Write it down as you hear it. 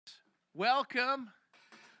Welcome,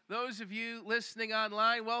 those of you listening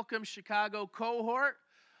online. Welcome, Chicago cohort,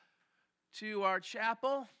 to our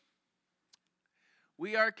chapel.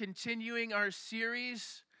 We are continuing our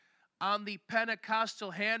series on the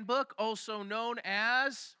Pentecostal Handbook, also known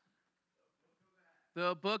as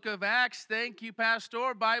the Book of Acts. Thank you,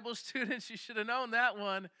 Pastor. Bible students, you should have known that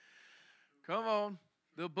one. Come on.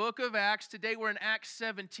 The Book of Acts. Today we're in Acts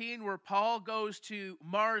 17, where Paul goes to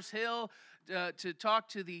Mars Hill to talk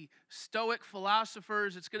to the Stoic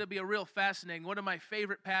philosophers. It's going to be a real fascinating, one of my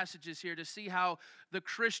favorite passages here, to see how the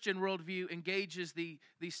Christian worldview engages the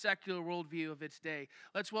secular worldview of its day.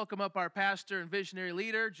 Let's welcome up our pastor and visionary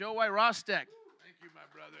leader, Joe Y. Rostek. Thank you, my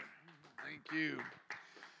brother. Thank you.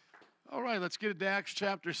 All right, let's get into Acts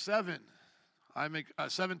chapter 7.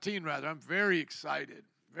 17, rather. I'm very excited.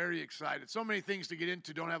 Very excited. So many things to get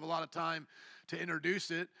into. Don't have a lot of time to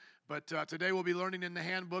introduce it. But today we'll be learning in the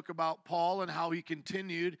handbook about Paul and how he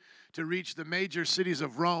continued to reach the major cities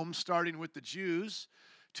of Rome, starting with the Jews.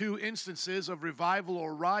 2 instances of revival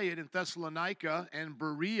or riot in Thessalonica and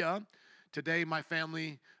Berea. Today my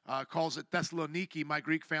family calls it Thessaloniki, my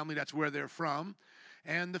Greek family, that's where they're from.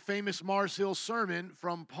 And the famous Mars Hill sermon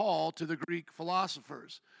from Paul to the Greek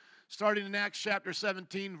philosophers. Starting in Acts chapter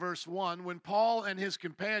 17, verse 1, when Paul and his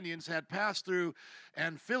companions had passed through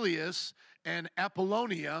Amphipolis and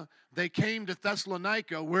Apollonia, they came to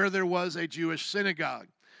Thessalonica, where there was a Jewish synagogue.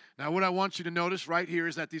 Now, what I want you to notice right here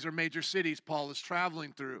is that these are major cities Paul is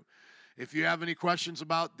traveling through. If you have any questions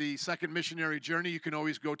about the second missionary journey, you can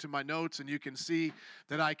always go to my notes, and you can see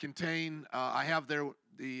that I have there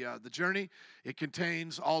the journey. It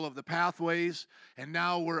contains all of the pathways, and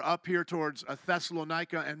now we're up here towards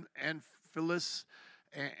Thessalonica and Amphipolis.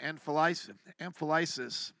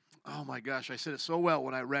 Oh my gosh, I said it so well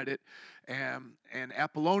when I read it. And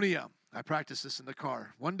Apollonia. I practiced this in the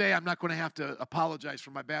car. One day I'm not going to have to apologize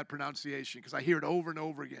for my bad pronunciation because I hear it over and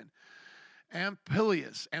over again.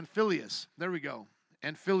 Amphipolis. There we go.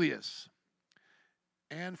 Amphipolis,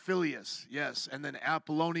 yes, and then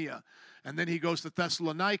Apollonia. And then he goes to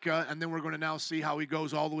Thessalonica, and then we're going to now see how he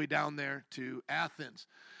goes all the way down there to Athens.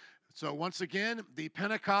 So once again, the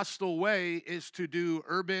Pentecostal way is to do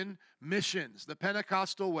urban missions. The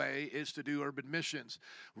Pentecostal way is to do urban missions.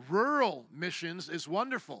 Rural missions is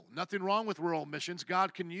wonderful. Nothing wrong with rural missions.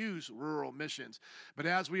 God can use rural missions. But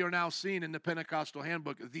as we are now seeing in the Pentecostal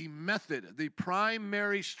handbook, the method, the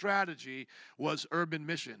primary strategy was urban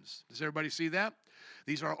missions. Does everybody see that?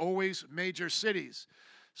 These are always major cities.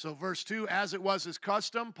 So verse 2, as it was his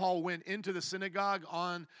custom, Paul went into the synagogue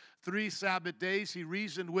on 3 Sabbath days. He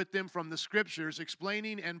reasoned with them from the scriptures,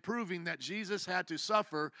 explaining and proving that Jesus had to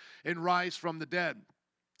suffer and rise from the dead.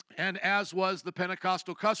 And as was the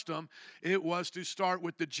Pentecostal custom, it was to start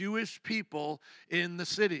with the Jewish people in the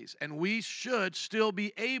cities. And we should still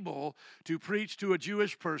be able to preach to a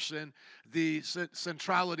Jewish person the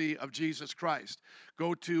centrality of Jesus Christ.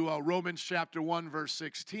 Go to Romans chapter 1, verse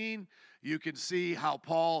 16. You can see how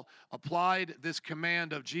Paul applied this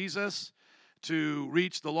command of Jesus to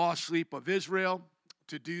reach the lost sheep of Israel,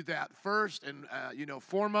 to do that first and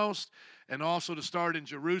foremost, and also to start in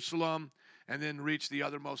Jerusalem and then reach the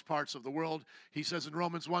othermost parts of the world. He says in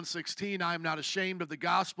Romans 1:16, I am not ashamed of the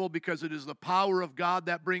gospel, because it is the power of God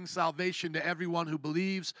that brings salvation to everyone who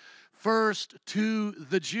believes, first to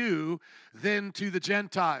the Jew, then to the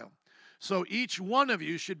Gentile. So each one of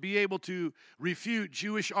you should be able to refute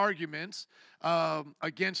Jewish arguments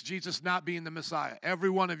against Jesus not being the Messiah.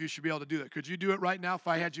 Every one of you should be able to do that. Could you do it right now if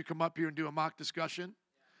I had you come up here and do a mock discussion?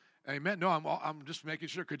 Yeah. Amen. No, I'm just making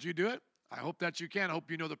sure. Could you do it? I hope that you can. I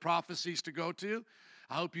hope you know the prophecies to go to.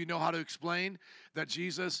 I hope you know how to explain that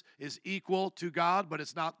Jesus is equal to God, but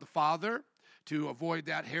it's not the Father, to avoid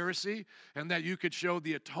that heresy, and that you could show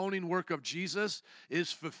the atoning work of Jesus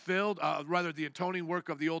is fulfilled, the atoning work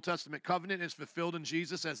of the Old Testament covenant is fulfilled in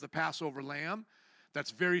Jesus as the Passover lamb.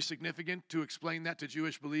 That's very significant to explain that to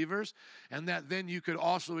Jewish believers. And that then you could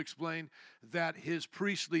also explain that his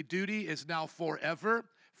priestly duty is now forever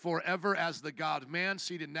as the God-man,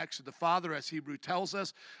 seated next to the Father, as Hebrew tells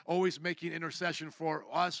us, always making intercession for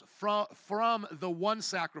us from the one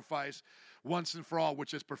sacrifice once and for all,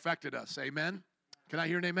 which has perfected us. Amen? Can I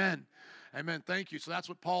hear an amen? Amen. Thank you. So that's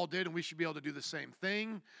what Paul did, and we should be able to do the same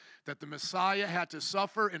thing, that the Messiah had to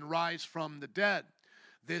suffer and rise from the dead.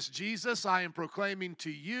 This Jesus I am proclaiming to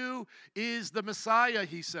you is the Messiah,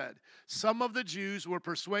 he said. Some of the Jews were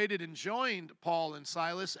persuaded and joined Paul and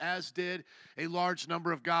Silas, as did a large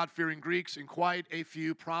number of God-fearing Greeks and quite a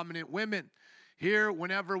few prominent women. Here,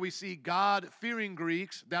 whenever we see God-fearing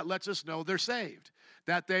Greeks, that lets us know they're saved.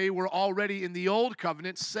 that they were already in the old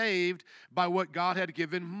covenant saved by what God had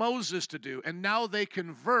given Moses to do. And now they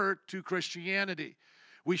convert to Christianity.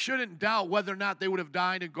 We shouldn't doubt whether or not they would have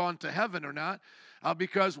died and gone to heaven or not,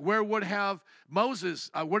 because where did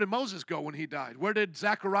Moses go when he died? Where did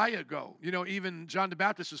Zechariah go? Even John the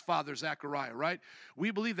Baptist's father, Zechariah, right?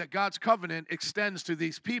 We believe that God's covenant extends to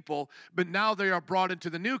these people, but now they are brought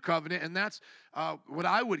into the new covenant, and that's what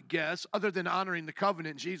I would guess, other than honoring the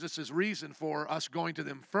covenant, Jesus' reason for us going to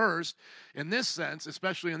them first, in this sense,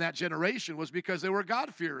 especially in that generation, was because they were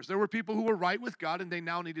God-fearers. There were people who were right with God, and they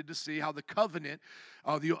now needed to see how the covenant,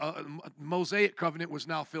 the Mosaic covenant, was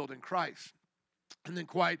now filled in Christ. And then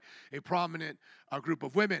quite a prominent group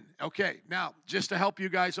of women. Okay, now, just to help you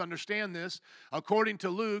guys understand this, according to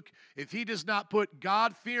Luke, if he does not put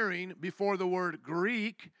God-fearing before the word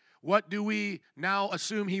Greek, what do we now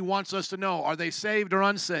assume he wants us to know? Are they saved or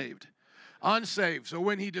unsaved? Unsaved. So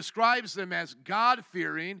when he describes them as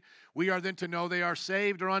God-fearing, we are then to know they are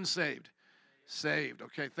saved or unsaved? Saved.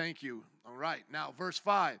 Okay, thank you. All right, now, verse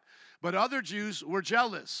 5. But other Jews were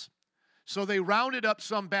jealous. So they rounded up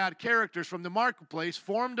some bad characters from the marketplace,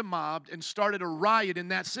 formed a mob, and started a riot in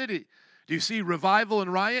that city. Do you see revival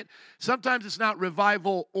and riot? Sometimes it's not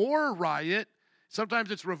revival or riot.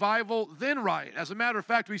 Sometimes it's revival, then riot. As a matter of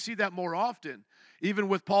fact, we see that more often, even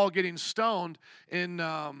with Paul getting stoned in,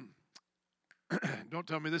 don't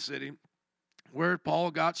tell me the city, where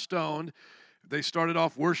Paul got stoned. They started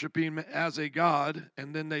off worshiping him as a god,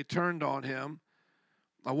 and then they turned on him.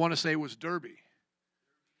 I want to say it was Derbe.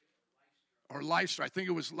 Or Lystra. I think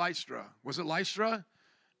it was Lystra. Was it Lystra?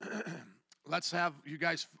 Let's have you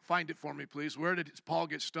guys find it for me, please. Where did Paul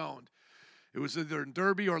get stoned? It was either in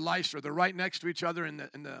Derbe or Lystra. They're right next to each other in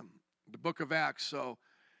the book of Acts. So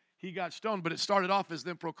he got stoned, but it started off as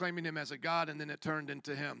them proclaiming him as a god, and then it turned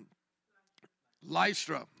into him.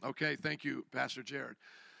 Lystra. Okay, thank you, Pastor Jared.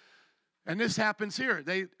 And this happens here.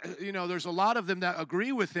 There's a lot of them that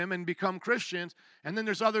agree with him and become Christians, and then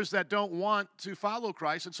there's others that don't want to follow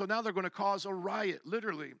Christ, and so now they're going to cause a riot,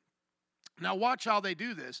 literally. Now watch how they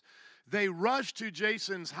do this. They rush to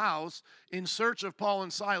Jason's house in search of Paul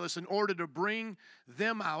and Silas in order to bring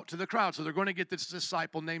them out to the crowd. So they're going to get this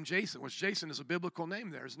disciple named Jason, which Jason is a biblical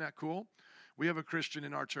name there. Isn't that cool? We have a Christian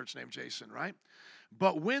in our church named Jason, right?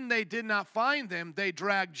 But when they did not find them, they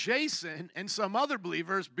dragged Jason and some other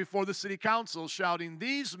believers before the city council, shouting,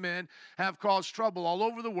 "These men have caused trouble all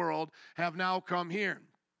over the world, have now come here."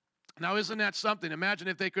 Now, isn't that something? Imagine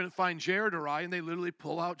if they couldn't find Jared or I, and they literally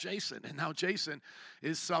pull out Jason. And now Jason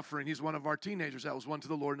is suffering. He's one of our teenagers that was won to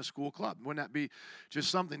the Lord in a school club. Wouldn't that be just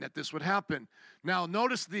something that this would happen? Now,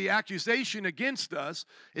 notice the accusation against us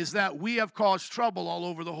is that we have caused trouble all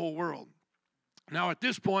over the whole world. Now, at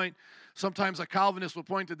this point, sometimes a Calvinist will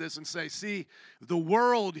point to this and say, see, the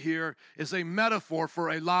world here is a metaphor for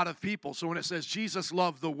a lot of people. So when it says Jesus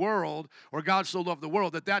loved the world, or God so loved the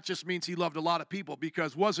world, that just means he loved a lot of people.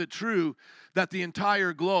 Because was it true that the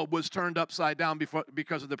entire globe was turned upside down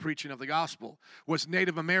because of the preaching of the gospel? Was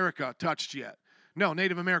Native America touched yet? No,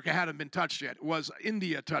 Native America hadn't been touched yet. Was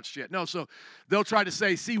India touched yet? No, so they'll try to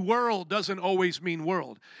say, see, world doesn't always mean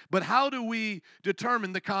world. But how do we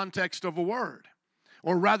determine the context of a word?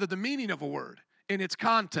 Or rather, the meaning of a word in its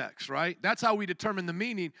context, right? That's how we determine the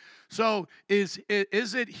meaning. So is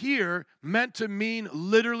it here meant to mean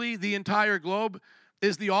literally the entire globe?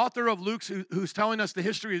 Is the author of Luke, who's telling us the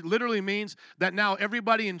history, literally means that now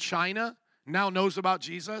everybody in China now knows about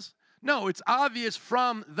Jesus? No, it's obvious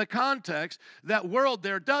from the context that world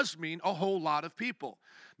there does mean a whole lot of people.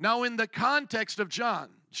 Now, in the context of John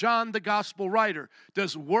the gospel writer,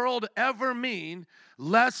 does world ever mean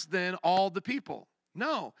less than all the people?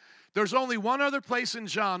 No. There's only one other place in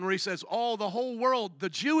John where he says, oh, the whole world, the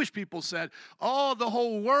Jewish people said, oh, the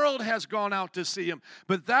whole world has gone out to see him.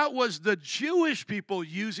 But that was the Jewish people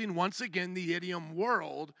using, once again, the idiom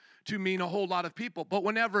world to mean a whole lot of people. But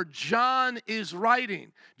whenever John is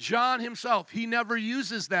writing, John himself, he never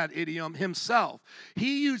uses that idiom himself.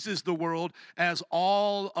 He uses the world as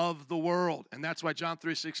all of the world. And that's why John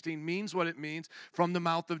 3:16 means what it means from the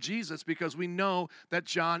mouth of Jesus, because we know that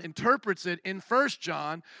John interprets it in 1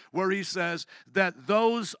 John, where he says that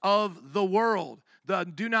those of the world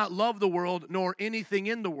do not love the world nor anything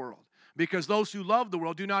in the world, because those who love the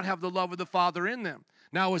world do not have the love of the Father in them.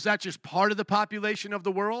 Now, is that just part of the population of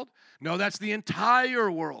the world? No, that's the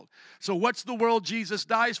entire world. So what's the world Jesus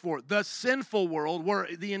dies for? The sinful world, where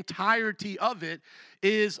the entirety of it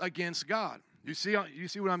is against God. You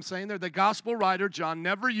see what I'm saying there? The gospel writer, John,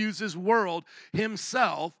 never uses world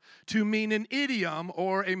himself to mean an idiom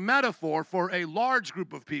or a metaphor for a large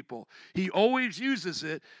group of people. He always uses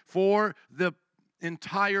it for the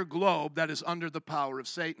entire globe that is under the power of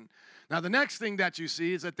Satan. Now, the next thing that you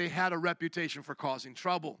see is that they had a reputation for causing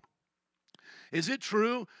trouble. Is it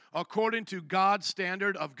true, according to God's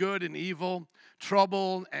standard of good and evil,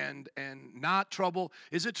 trouble and not trouble,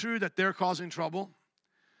 is it true that they're causing trouble?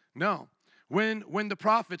 No. When the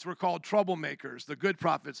prophets were called troublemakers, the good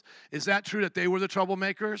prophets, is that true that they were the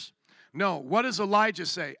troublemakers? No. What does Elijah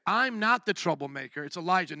say? I'm not the troublemaker. It's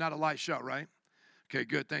Elijah, not Elisha, right? Okay,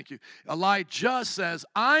 good, thank you. Elijah says,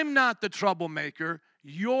 I'm not the troublemaker,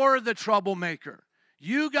 you're the troublemaker.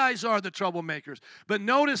 You guys are the troublemakers. But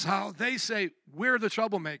notice how they say, we're the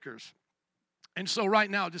troublemakers. And so right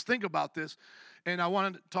now, just think about this. And I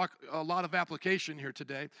want to talk a lot of application here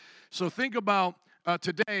today. So think about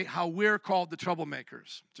today how we're called the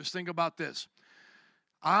troublemakers. Just think about this.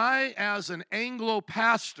 I, as an Anglo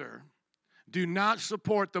pastor, do not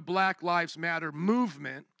support the Black Lives Matter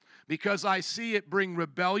movement because I see it bring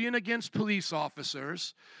rebellion against police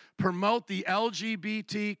officers, promote the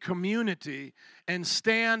LGBT community, and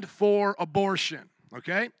stand for abortion,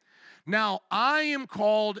 okay? Now, I am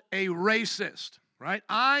called a racist, right?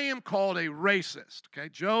 I am called a racist, okay?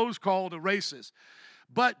 Joe's called a racist.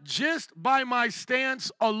 But just by my stance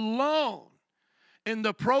alone in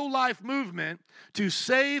the pro-life movement to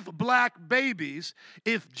save black babies,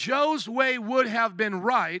 if Joe's way would have been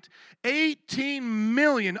right, 18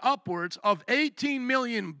 million, upwards of 18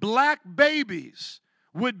 million black babies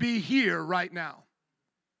would be here right now.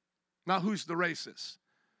 Now, who's the racist?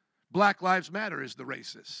 Black Lives Matter is the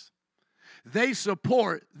racist. They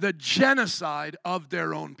support the genocide of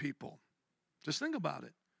their own people. Just think about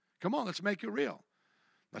it. Come on, let's make it real.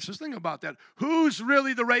 Let's just think about that. Who's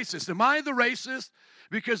really the racist? Am I the racist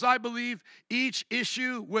because I believe each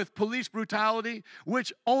issue with police brutality,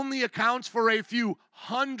 which only accounts for a few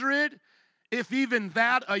hundred, if even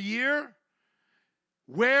that, a year,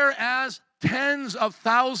 whereas tens of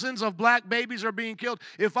thousands of black babies are being killed.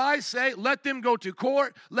 If I say, let them go to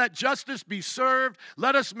court, let justice be served,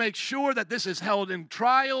 let us make sure that this is held in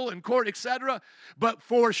trial, in court, etc., but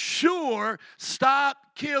for sure, stop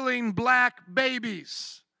killing black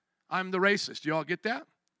babies. I'm the racist. You all get that?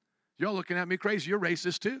 Y'all looking at me crazy. You're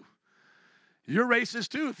racist too. You're racist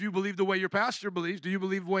too if you believe the way your pastor believes. Do you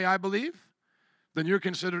believe the way I believe? Then you're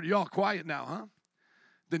considered, y'all quiet now, huh?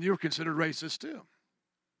 Then you're considered racist too.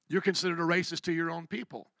 You're considered a racist to your own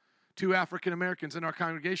people. 2 African Americans in our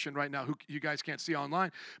congregation right now who you guys can't see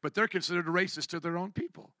online, but they're considered a racist to their own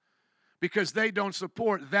people because they don't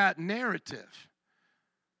support that narrative.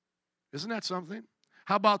 Isn't that something?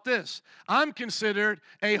 How about this? I'm considered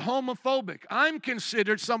a homophobic. I'm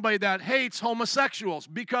considered somebody that hates homosexuals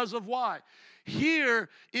because of why? Here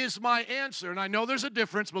is my answer, and I know there's a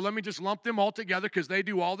difference, but let me just lump them all together because they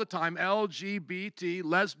do all the time. LGBT,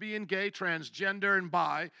 lesbian, gay, transgender, and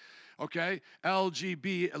bi. Okay?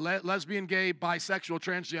 Lesbian, gay, bisexual,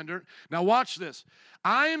 transgender. Now watch this.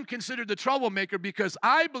 I am considered the troublemaker because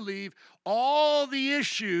I believe all the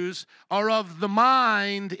issues are of the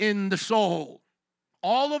mind in the soul.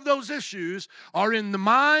 All of those issues are in the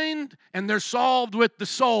mind and they're solved with the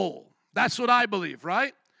soul. That's what I believe,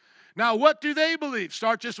 right? Now, what do they believe?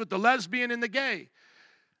 Start just with the lesbian and the gay.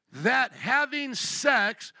 That having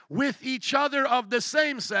sex with each other of the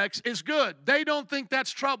same sex is good. They don't think that's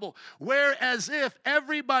trouble. Whereas if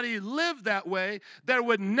everybody lived that way, there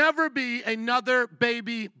would never be another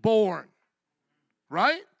baby born.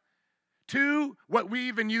 Right? 2, what we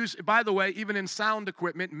even use, by the way, even in sound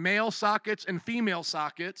equipment, male sockets and female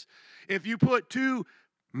sockets. If you put 2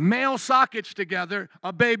 male sockets together,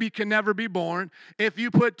 a baby can never be born. If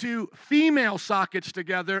you put 2 female sockets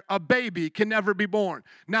together, a baby can never be born.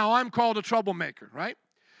 Now, I'm called a troublemaker, right?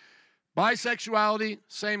 Bisexuality,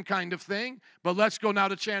 same kind of thing. But let's go now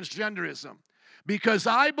to transgenderism. Because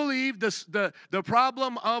I believe the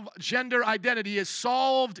problem of gender identity is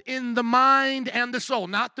solved in the mind and the soul,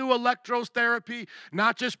 not through electrotherapy,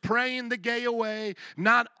 not just praying the gay away,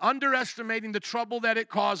 not underestimating the trouble that it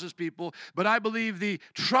causes people, but I believe the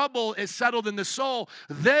trouble is settled in the soul.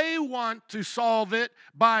 They want to solve it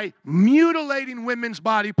by mutilating women's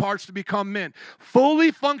body parts to become men. Fully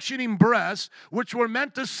functioning breasts, which were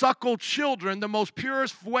meant to suckle children, the most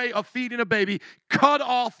purest way of feeding a baby, cut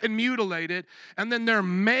off and mutilated, and then their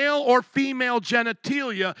male or female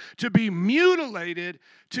genitalia to be mutilated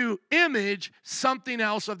to image something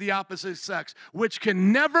else of the opposite sex, which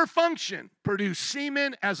can never function, produce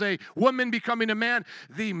semen as a woman becoming a man.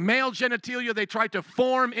 The male genitalia they try to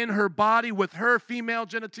form in her body with her female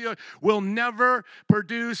genitalia will never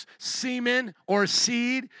produce semen or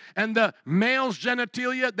seed. And the male's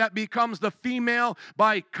genitalia that becomes the female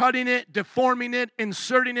by cutting it, deforming it,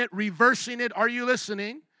 inserting it, reversing it. Are you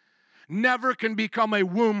listening? never can become a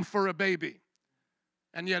womb for a baby.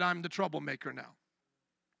 And yet I'm the troublemaker now.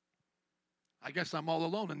 I guess I'm all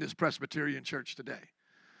alone in this Presbyterian church today.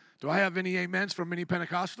 Do I have any amens from any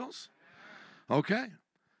Pentecostals? Okay.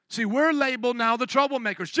 See, we're labeled now the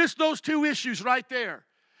troublemakers. Just those two issues right there.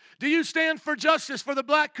 Do you stand for justice for the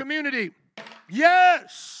black community?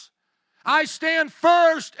 Yes. I stand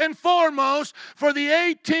first and foremost for the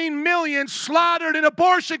 18 million slaughtered in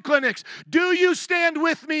abortion clinics. Do you stand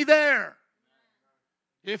with me there?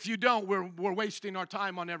 If you don't, we're wasting our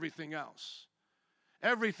time on everything else.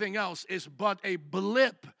 Everything else is but a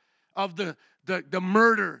blip of the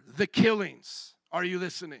murder, the killings. Are you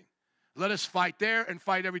listening? Let us fight there and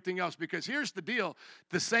fight everything else, because here's the deal.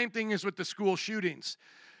 The same thing is with the school shootings.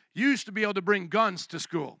 You used to be able to bring guns to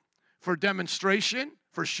school for demonstration,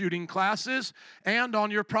 for shooting classes, and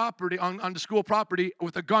on your property, on the school property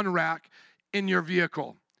with a gun rack in your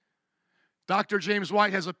vehicle. Dr. James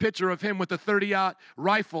White has a picture of him with a .30-aught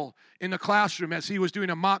rifle in the classroom as he was doing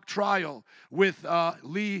a mock trial with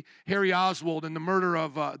Lee Harry Oswald in the murder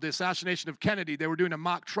of the assassination of Kennedy. They were doing a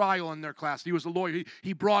mock trial in their class. He was a lawyer.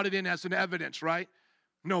 He brought it in as an evidence, right?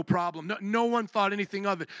 No problem. No one thought anything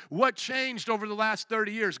of it. What changed over the last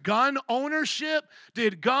 30 years? Gun ownership?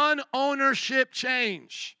 Did gun ownership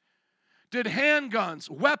change? Did handguns,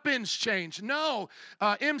 weapons change? No.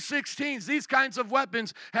 M16s, these kinds of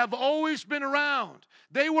weapons have always been around.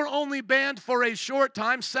 They were only banned for a short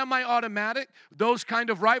time, semi-automatic. Those kind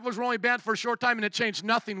of rifles were only banned for a short time, and it changed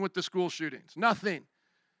nothing with the school shootings. Nothing.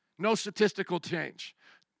 No statistical change.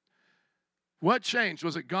 What changed?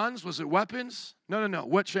 Was it guns? Was it weapons? No.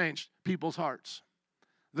 What changed? People's hearts.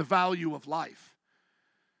 The value of life.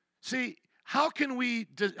 See, how can we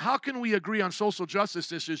agree on social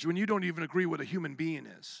justice issues when you don't even agree what a human being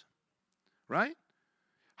is? Right?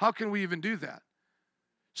 How can we even do that?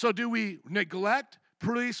 So do we neglect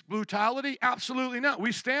police brutality? Absolutely not.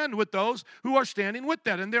 We stand with those who are standing with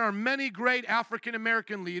that. And there are many great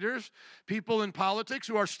African-American leaders, people in politics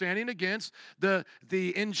who are standing against the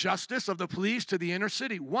injustice of the police to the inner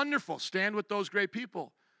city. Wonderful. Stand with those great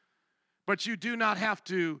people. But you do not have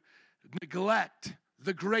to neglect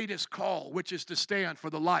the greatest call, which is to stand for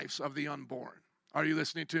the lives of the unborn. Are you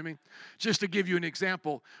listening to me? Just to give you an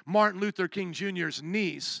example, Martin Luther King Jr.'s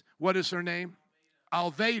niece, what is her name?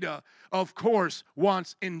 Alveda, of course,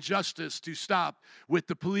 wants injustice to stop with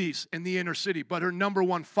the police in the inner city. But her number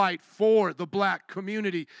one fight for the black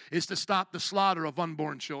community is to stop the slaughter of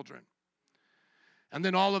unborn children. And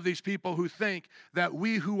then all of these people who think that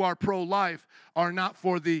we who are pro-life are not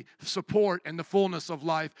for the support and the fullness of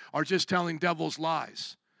life are just telling devil's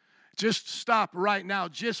lies. Just stop right now,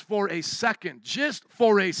 just for a second,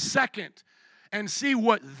 and see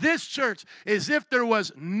what this church is. If there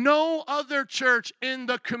was no other church in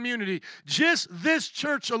the community, just this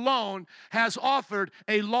church alone has offered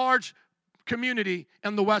a large community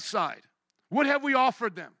in the West Side. What have we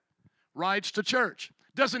offered them? Rides to church.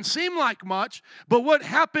 Doesn't seem like much, but what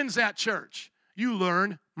happens at church? You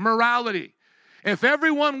learn morality. If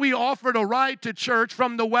everyone we offered a ride to church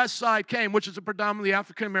from the West Side came, which is a predominantly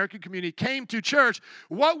African-American community, came to church,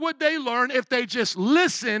 what would they learn if they just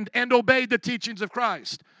listened and obeyed the teachings of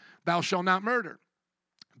Christ? Thou shalt not murder.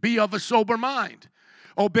 Be of a sober mind.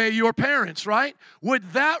 Obey your parents, right?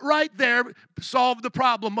 Would that right there solve the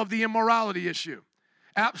problem of the immorality issue?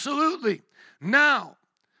 Absolutely. Now,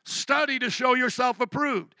 study to show yourself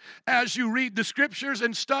approved. As you read the scriptures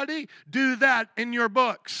and study, do that in your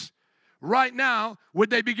books. Right now, would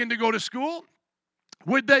they begin to go to school?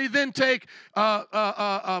 Would they then take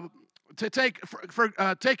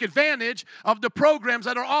advantage of the programs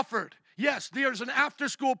that are offered? Yes, there's an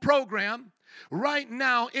after-school program right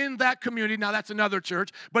now in that community. Now, that's another church,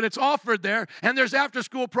 but it's offered there. And there's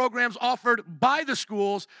after-school programs offered by the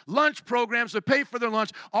schools, lunch programs to pay for their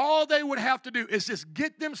lunch. All they would have to do is just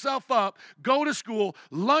get themselves up, go to school,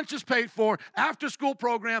 lunch is paid for, after-school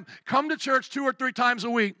program, come to church 2 or 3 times a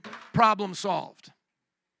week, problem solved.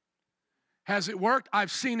 Has it worked?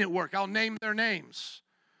 I've seen it work. I'll name their names.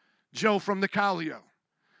 Joe from the Callio,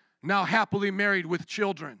 now happily married with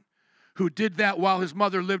children, who did that while his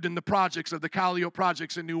mother lived in the projects of the Callio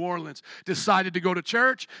projects in New Orleans, decided to go to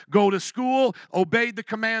church, go to school, obeyed the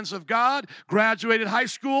commands of God, graduated high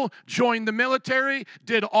school, joined the military,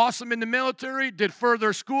 did awesome in the military, did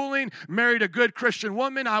further schooling, married a good Christian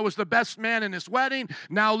woman. I was the best man in his wedding,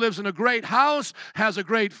 now lives in a great house, has a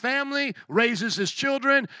great family, raises his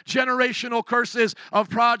children, generational curses of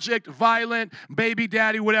project, violent, baby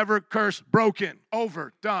daddy, whatever curse, broken,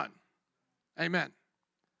 over, done. Amen.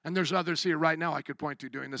 And there's others here right now I could point to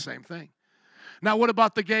doing the same thing. Now, what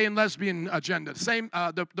about the gay and lesbian agenda?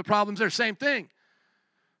 The problems there, same thing.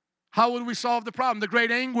 How would we solve the problem? The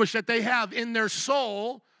great anguish that they have in their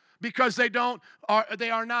soul because they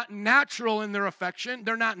are not natural in their affection.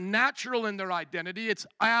 They're not natural in their identity. It's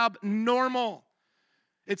abnormal.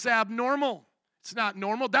 It's abnormal. It's not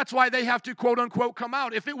normal. That's why they have to, quote unquote, come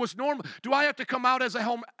out. If it was normal, do I have to come out as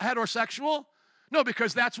a heterosexual? No,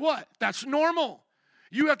 because that's what? That's normal.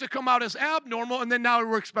 You have to come out as abnormal, and then now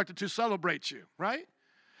we're expected to celebrate you, right?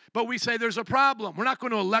 But we say there's a problem. We're not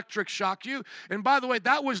going to electric shock you. And by the way,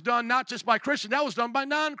 that was done not just by Christians. That was done by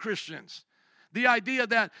non-Christians. The idea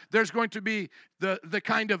that there's going to be the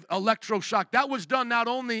kind of electroshock, that was done not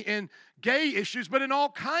only in gay issues, but in all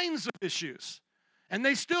kinds of issues. And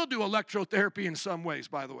they still do electrotherapy in some ways,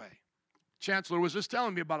 by the way. Chancellor was just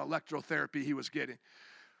telling me about electrotherapy he was getting.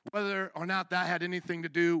 Whether or not that had anything to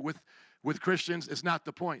do with Christians is not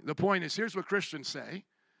the point. The point is, here's what Christians say.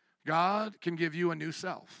 God can give you a new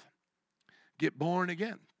self. Get born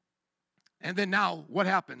again. And then now, what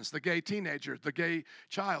happens? The gay teenager, the gay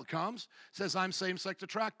child comes, says, I'm same-sex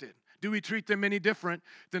attracted. Do we treat them any different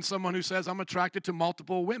than someone who says, I'm attracted to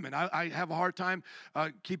multiple women? I have a hard time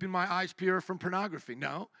keeping my eyes pure from pornography.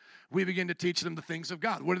 No. We begin to teach them the things of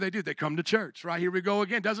God. What do? They come to church, right? Here we go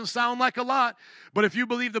again. Doesn't sound like a lot, but if you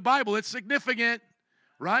believe the Bible, it's significant,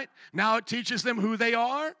 right? Now it teaches them who they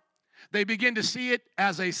are. They begin to see it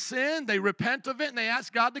as a sin. They repent of it, and they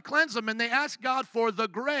ask God to cleanse them, and they ask God for the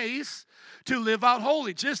grace to live out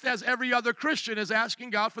holy, just as every other Christian is asking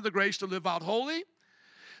God for the grace to live out holy.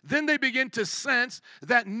 Then they begin to sense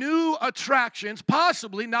that new attractions,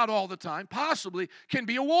 possibly, not all the time, possibly can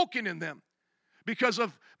be awoken in them because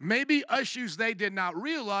of maybe issues they did not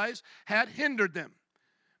realize had hindered them.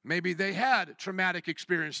 Maybe they had traumatic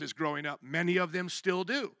experiences growing up. Many of them still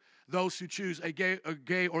do. Those who choose a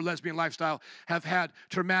gay or lesbian lifestyle have had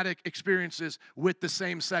traumatic experiences with the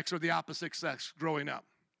same sex or the opposite sex growing up.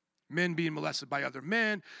 Men being molested by other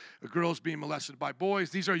men, girls being molested by boys.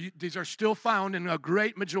 These are still found in a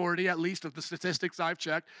great majority, at least of the statistics I've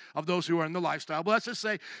checked, of those who are in the lifestyle. But let's just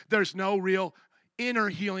say there's no real inner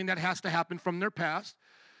healing that has to happen from their past,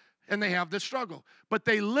 and they have this struggle. But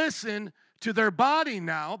they listen to their body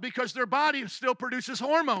now because their body still produces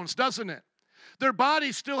hormones, doesn't it? Their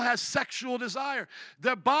body still has sexual desire.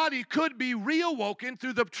 Their body could be reawoken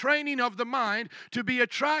through the training of the mind to be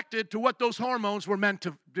attracted to what those hormones were meant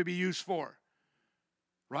to be used for.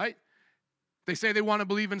 Right? They say they want to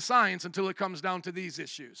believe in science until it comes down to these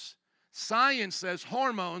issues. Science says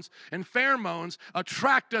hormones and pheromones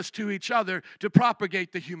attract us to each other to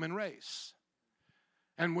propagate the human race.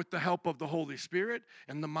 And with the help of the Holy Spirit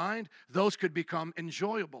and the mind, those could become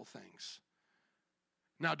enjoyable things.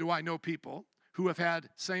 Now, do I know people who have had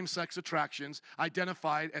same-sex attractions,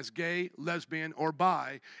 identified as gay, lesbian, or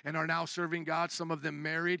bi, and are now serving God, some of them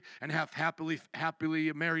married and have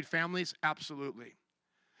happily married families? Absolutely.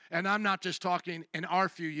 And I'm not just talking in our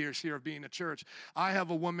few years here of being a church. I have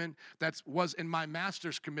a woman that was in my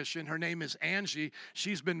master's commission. Her name is Angie.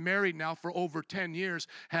 She's been married now for over 10 years,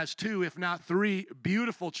 has 2, if not 3,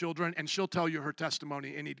 beautiful children, and she'll tell you her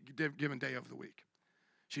testimony any given day of the week.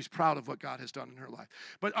 She's proud of what God has done in her life.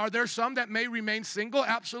 But are there some that may remain single?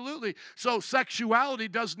 Absolutely. So sexuality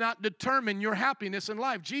does not determine your happiness in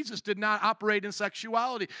life. Jesus did not operate in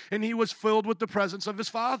sexuality, and he was filled with the presence of his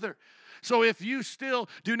Father. So if you still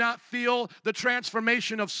do not feel the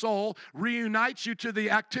transformation of soul reunites you to the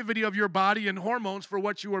activity of your body and hormones for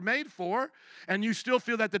what you were made for, and you still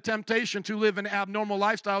feel that the temptation to live an abnormal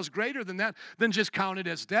lifestyle is greater than that, then just count it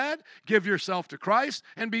as dead, give yourself to Christ,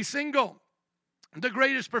 and be single. The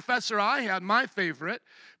greatest professor I had, my favorite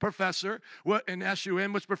professor in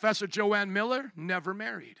SUN, was Professor Joanne Miller. Never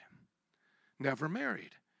married. Never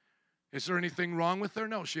married. Is there anything wrong with her?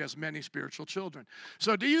 No, she has many spiritual children.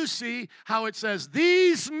 So do you see how it says,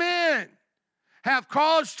 these men have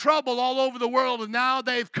caused trouble all over the world, and now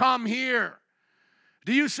they've come here.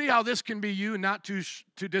 Do you see how this can be you, not too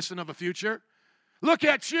distant of a future? Look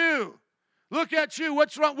at you. Look at you.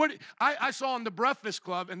 What's wrong? I saw in the Breakfast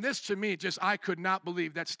Club, and this to me, I could not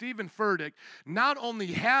believe that Stephen Furtick not only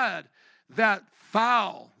had that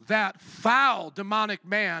foul demonic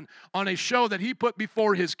man on a show that he put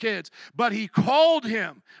before his kids, but he called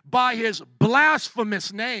him by his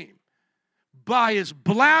blasphemous name. By his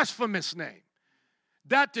blasphemous name.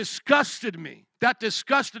 That disgusted me. That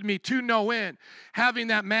disgusted me to no end, having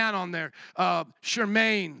that man on there,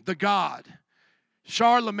 Charlemagne, the God.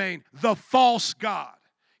 Charlemagne, the false god.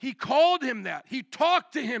 He called him that. He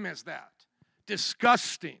talked to him as that.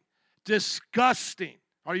 Disgusting. Disgusting.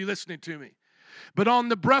 Are you listening to me? But on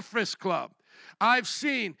the Breakfast Club, I've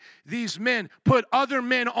seen these men put other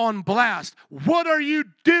men on blast. What are you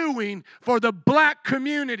doing for the black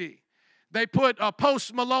community? They put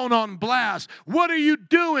Post Malone on blast. What are you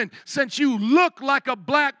doing since you look like a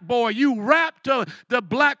black boy? You rap to the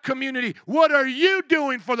black community. What are you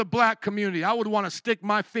doing for the black community? I would want to stick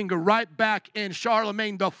my finger right back in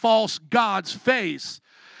Charlemagne the false god's face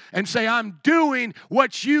and say, I'm doing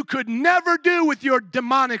what you could never do with your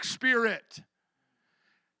demonic spirit.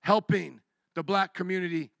 Helping the black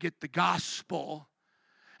community get the gospel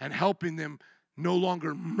and helping them no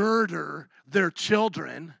longer murder their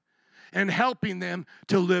children, and helping them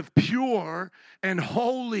to live pure and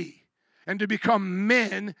holy and to become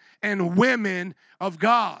men and women of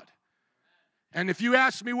God. And if you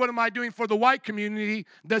ask me, what am I doing for the white community?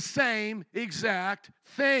 The same exact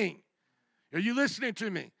thing. Are you listening to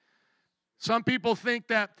me? Some people think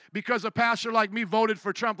that because a pastor like me voted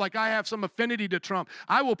for Trump, like I have some affinity to Trump,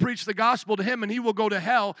 I will preach the gospel to him and he will go to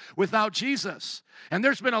hell without Jesus. And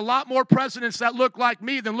there's been a lot more presidents that look like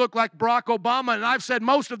me than look like Barack Obama, and I've said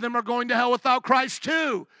most of them are going to hell without Christ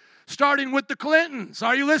too, starting with the Clintons.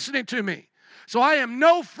 Are you listening to me? So I am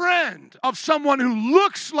no friend of someone who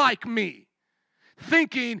looks like me,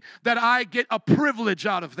 thinking that I get a privilege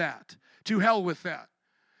out of that. To hell with that.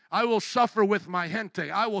 I will suffer with my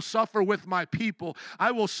gente. I will suffer with my people.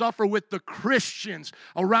 I will suffer with the Christians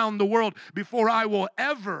around the world before I will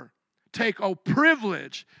ever take a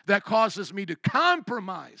privilege that causes me to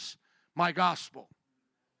compromise my gospel.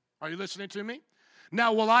 Are you listening to me?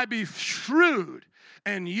 Now, will I be shrewd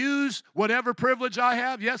and use whatever privilege I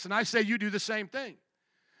have? Yes, and I say you do the same thing.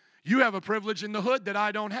 You have a privilege in the hood that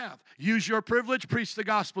I don't have. Use your privilege, preach the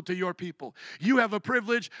gospel to your people. You have a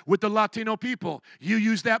privilege with the Latino people. You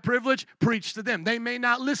use that privilege, preach to them. They may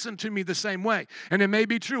not listen to me the same way. And it may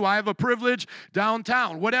be true. I have a privilege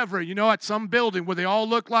downtown, whatever, at some building where they all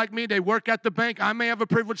look like me. They work at the bank. I may have a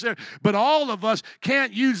privilege there. But all of us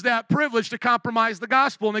can't use that privilege to compromise the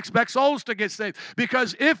gospel and expect souls to get saved.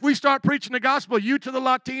 Because if we start preaching the gospel, you to the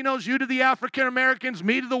Latinos, you to the African Americans,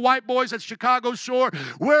 me to the white boys at Chicago Shore,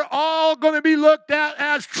 we're all going to be looked at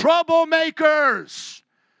as troublemakers,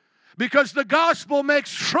 because the gospel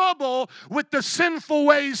makes trouble with the sinful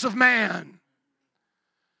ways of man.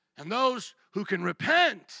 And those who can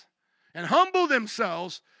repent and humble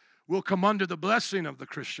themselves will come under the blessing of the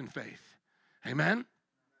Christian faith. Amen?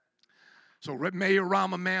 So Mayor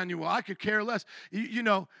Rahm Emanuel, I could care less.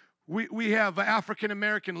 We have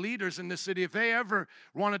African-American leaders in this city. If they ever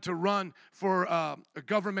wanted to run for a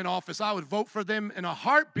government office, I would vote for them in a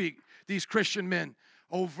heartbeat, these Christian men,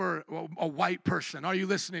 over a white person. Are you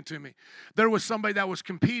listening to me? There was somebody that was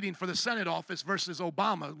competing for the Senate office versus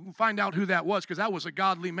Obama. We'll find out who that was, because that was a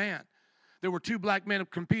godly man. There were two black men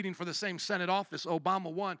competing for the same Senate office.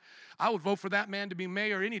 Obama won. I would vote for that man to be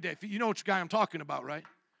mayor any day. You know which guy I'm talking about, right?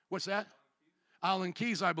 What's that? Alan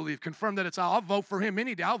Keyes, I believe. Confirm that it's Al. I'll vote for him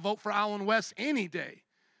any day. I'll vote for Alan West any day.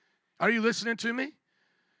 Are you listening to me?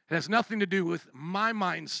 It has nothing to do with my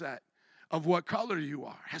mindset of what color you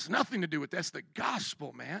are. It has nothing to do with that. That's the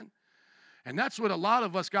gospel, man. And that's what a lot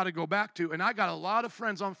of us got to go back to. And I got a lot of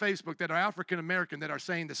friends on Facebook that are African American that are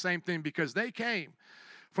saying the same thing, because they came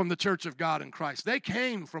from the Church of God in Christ. They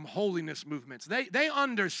came from holiness movements. They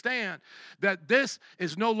understand that this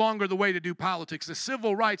is no longer the way to do politics. The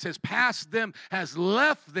civil rights has passed them, has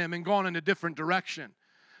left them, and gone in a different direction.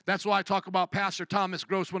 That's why I talk about Pastor Thomas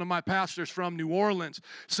Gross, one of my pastors from New Orleans.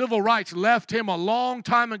 Civil rights left him a long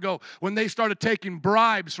time ago when they started taking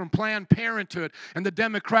bribes from Planned Parenthood and the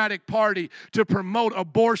Democratic Party to promote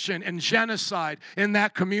abortion and genocide in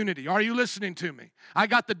that community. Are you listening to me? I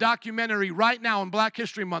got the documentary right now in Black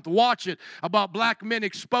History Month. Watch it, about black men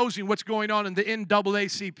exposing what's going on in the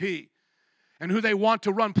NAACP and who they want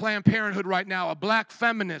to run Planned Parenthood right now, a black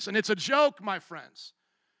feminist. And it's a joke, my friends.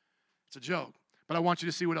 It's a joke. But I want you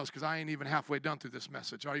to see what else, because I ain't even halfway done through this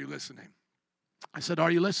message. Are you listening? I said,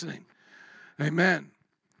 are you listening? Amen.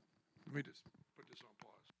 Let me just put this on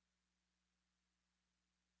pause.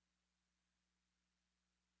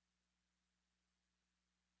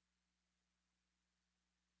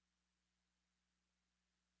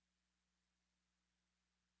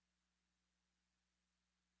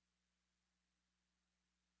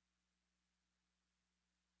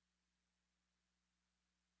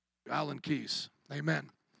 Alan Keyes. Amen.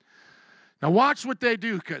 Now watch what they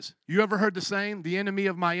do, because you ever heard the saying, the enemy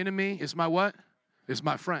of my enemy is my what? Is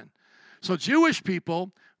my friend. So Jewish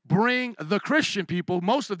people bring the Christian people,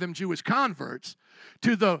 most of them Jewish converts,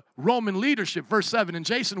 to the Roman leadership. Verse 7, and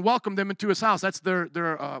Jason welcomed them into his house. That's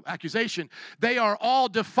their accusation. They are all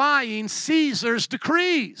defying Caesar's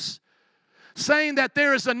decrees, saying that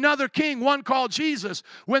there is another king, one called Jesus.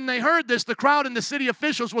 When they heard this, the crowd and the city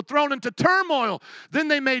officials were thrown into turmoil. Then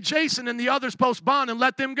they made Jason and the others post bond and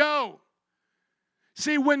let them go.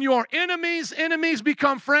 See, when your enemies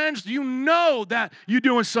become friends, you know that you're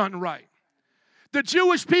doing something right. The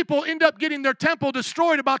Jewish people end up getting their temple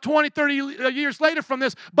destroyed about 20, 30 years later from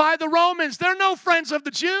this by the Romans. They're no friends of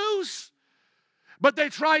the Jews. But they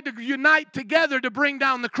tried to unite together to bring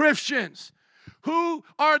down the Christians. Who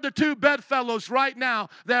are the two bedfellows right now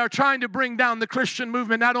that are trying to bring down the Christian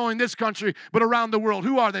movement, not only in this country, but around the world?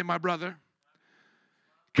 Who are they, my brother?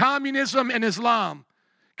 Communism and Islam.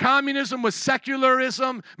 Communism was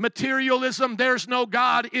secularism, materialism, there's no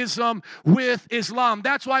Godism with Islam.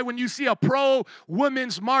 That's why when you see a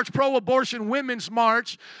pro-women's march, pro-abortion women's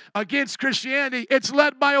march against Christianity, it's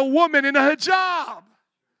led by a woman in a hijab.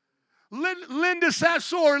 Linda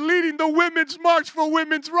Sarsour leading the women's march for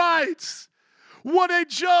women's rights. What a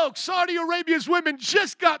joke. Saudi Arabia's women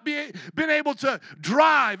just been able to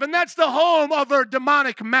drive, and that's the home of her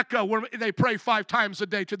demonic Mecca where they pray 5 times a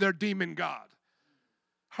day to their demon god.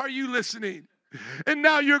 Are you listening? And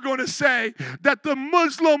now you're going to say that the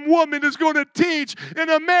Muslim woman is going to teach an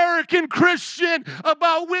American Christian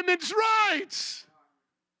about women's rights.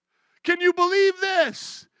 Can you believe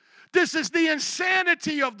this? This is the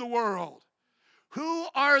insanity of the world. Who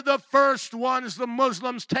are the first ones the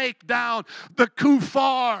Muslims take down? The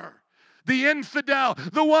kuffar, the infidel,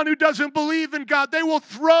 the one who doesn't believe in God. They will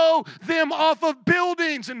throw them off of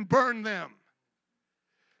buildings and burn them.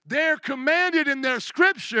 They're commanded in their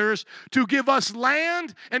scriptures to give us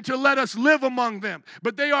land and to let us live among them.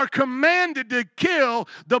 But they are commanded to kill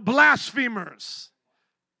the blasphemers.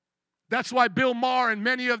 That's why Bill Maher and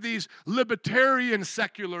many of these libertarian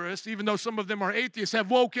secularists, even though some of them are atheists,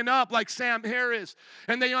 have woken up like Sam Harris.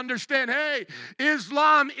 And they understand, hey,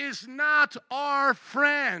 Islam is not our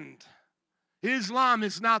friend. Islam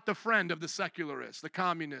is not the friend of the secularists, the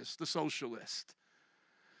communists, the socialists.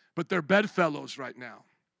 But they're bedfellows right now.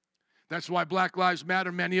 That's why Black Lives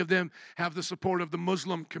Matter, many of them have the support of the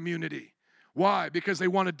Muslim community. Why? Because they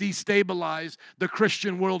want to destabilize the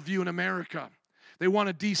Christian worldview in America. They want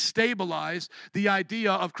to destabilize the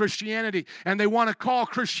idea of Christianity, and they want to call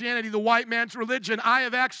Christianity the white man's religion. I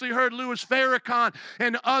have actually heard Louis Farrakhan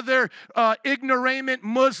and other ignoramus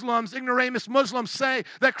Muslims say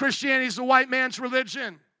that Christianity is the white man's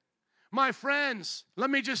religion. My friends, let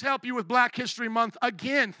me just help you with Black History Month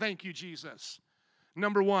again. Thank you, Jesus.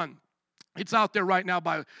 Number one. It's out there right now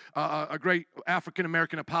by a great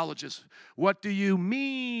African-American apologist. What do you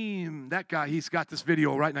meme? That guy, he's got this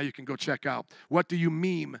video right now you can go check out. What do you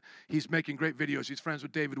meme? He's making great videos. He's friends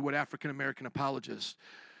with David Wood, African-American apologist.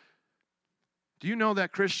 Do you know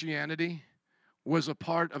that Christianity was a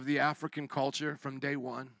part of the African culture from day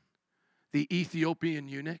one? The Ethiopian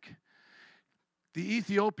eunuch. The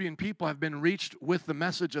Ethiopian people have been reached with the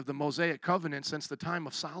message of the Mosaic covenant since the time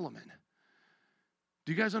of Solomon.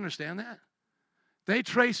 Do you guys understand that? They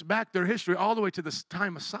trace back their history all the way to the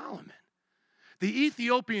time of Solomon. The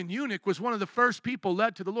Ethiopian eunuch was one of the first people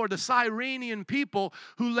led to the Lord. The Cyrenian people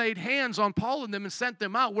who laid hands on Paul and them and sent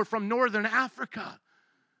them out were from northern Africa.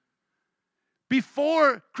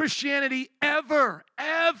 Before Christianity ever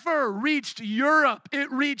reached Europe,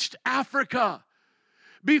 it reached Africa.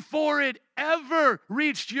 Before it ever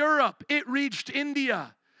reached Europe, it reached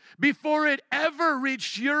India. Before it ever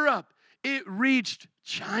reached Europe, it reached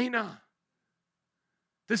China.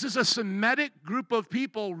 This is a Semitic group of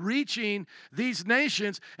people reaching these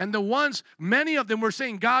nations, and the ones, many of them were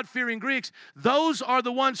saying God-fearing Greeks, those are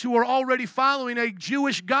the ones who are already following a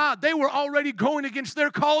Jewish God. They were already going against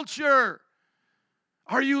their culture.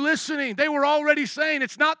 Are you listening? They were already saying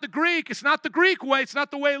it's not the Greek way, it's not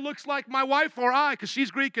the way it looks like my wife or I, because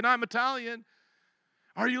she's Greek and I'm Italian.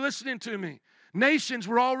 Are you listening to me? Nations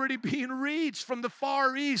were already being reached from the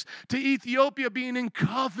Far East to Ethiopia being in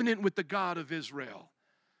covenant with the God of Israel.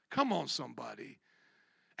 Come on, somebody.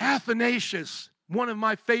 Athanasius, one of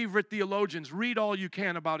my favorite theologians. Read all you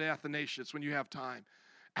can about Athanasius when you have time.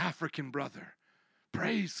 African brother.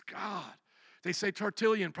 Praise God. They say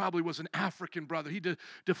Tertullian probably was an African brother. He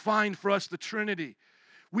defined for us the Trinity.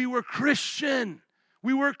 We were Christian.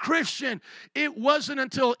 We were Christian. It wasn't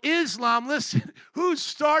until Islam, listen, who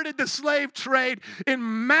started the slave trade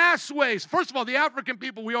in mass ways. First of all, the African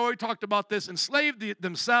people, we already talked about this, enslaved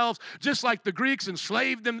themselves, just like the Greeks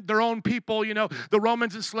enslaved their own people. You know, the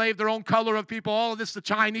Romans enslaved their own color of people. All of this, the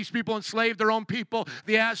Chinese people enslaved their own people.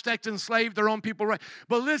 The Aztecs enslaved their own people. Right?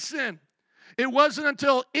 But listen, it wasn't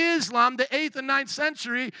until Islam, the 8th and 9th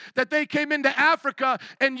century, that they came into Africa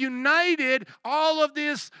and united all of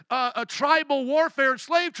this tribal warfare and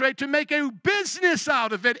slave trade to make a business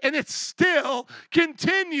out of it, and it still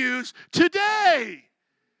continues today.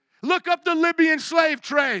 Look up the Libyan slave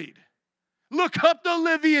trade. Look up the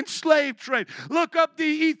Libyan slave trade. Look up the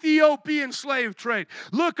Ethiopian slave trade.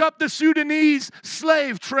 Look up the Sudanese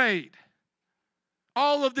slave trade.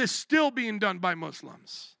 All of this still being done by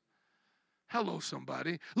Muslims. Hello,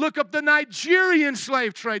 somebody. Look up the Nigerian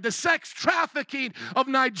slave trade, the sex trafficking of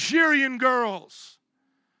Nigerian girls.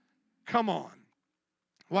 Come on.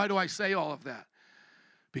 Why do I say all of that?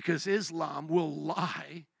 Because Islam will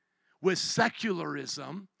lie with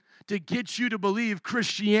secularism to get you to believe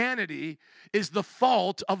Christianity is the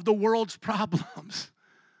fault of the world's problems.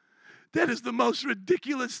 That is the most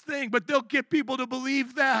ridiculous thing, but they'll get people to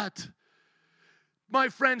believe that. My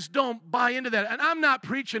friends, don't buy into that. And I'm not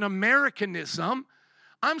preaching Americanism.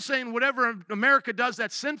 I'm saying whatever America does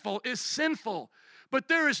that's sinful is sinful. But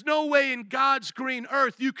there is no way in God's green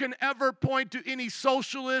earth you can ever point to any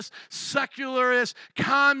socialist, secularist,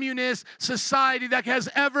 communist society that has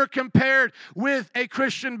ever compared with a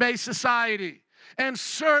Christian-based society. And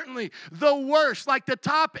certainly the worst, like the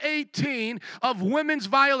top 18 of women's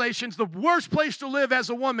violations, the worst place to live as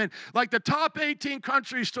a woman, like the top 18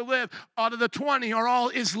 countries to live out of the 20 are all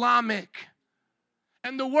Islamic.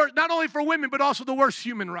 And the worst, not only for women, but also the worst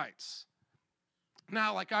human rights.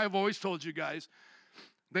 Now, like I've always told you guys,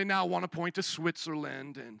 they now want to point to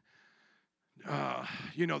Switzerland and,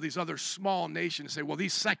 these other small nations. Say, well,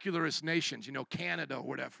 these secularist nations, Canada or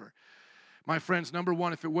whatever. My friends, number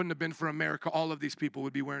one, if it wouldn't have been for America, all of these people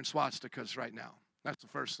would be wearing swastikas right now. That's the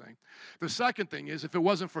first thing. The second thing is, if it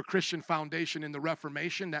wasn't for Christian foundation in the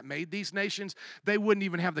Reformation that made these nations, they wouldn't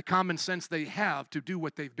even have the common sense they have to do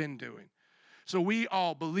what they've been doing. So we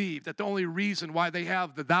all believe that the only reason why they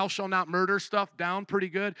have the thou shalt not murder stuff down pretty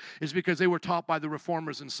good is because they were taught by the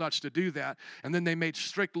reformers and such to do that. And then they made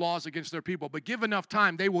strict laws against their people. But give enough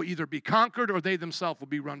time, they will either be conquered or they themselves will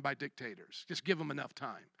be run by dictators. Just give them enough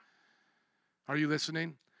time. Are you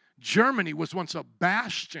listening? Germany was once a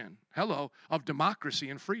bastion, of democracy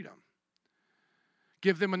and freedom.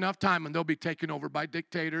 Give them enough time and they'll be taken over by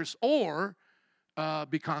dictators or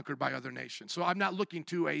be conquered by other nations. So I'm not looking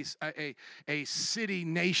to a city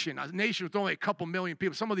nation, a nation with only a couple million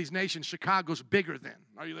people. Some of these nations, Chicago's bigger than.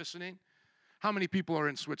 Are you listening? How many people are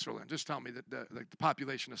in Switzerland? Just tell me the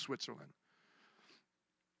population of Switzerland.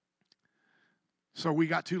 So we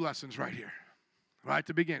got two lessons right here, right at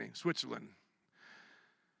the beginning. Switzerland.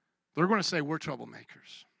 They're going to say we're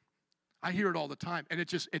troublemakers. I hear it all the time, and it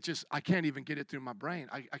just I can't even get it through my brain.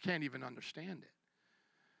 I can't even understand it.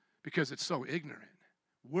 Because it's so ignorant.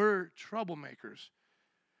 We're troublemakers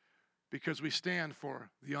because we stand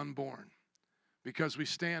for the unborn, because we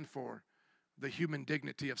stand for the human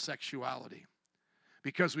dignity of sexuality,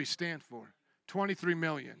 because we stand for 23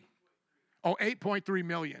 million. 8.3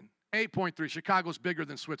 million. 8.3. Chicago's bigger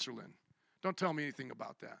than Switzerland. Don't tell me anything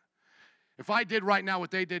about that. If I did right now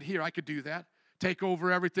what they did here, I could do that. Take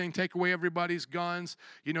over everything, take away everybody's guns,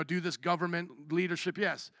 do this government leadership,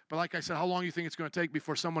 yes. But like I said, how long do you think it's going to take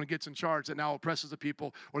before someone gets in charge that now oppresses the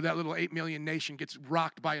people or that little 8 million nation gets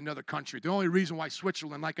rocked by another country? The only reason why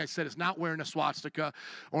Switzerland, like I said, is not wearing a swastika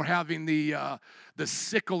or having the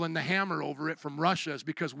sickle and the hammer over it from Russia is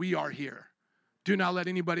because we are here. Do not let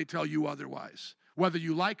anybody tell you otherwise. Whether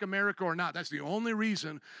you like America or not, that's the only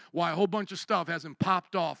reason why a whole bunch of stuff hasn't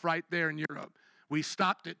popped off right there in Europe. We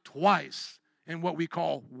stopped it twice. In what we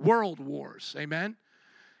call world wars, amen?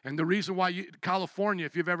 And the reason why California,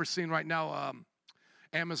 if you've ever seen right now,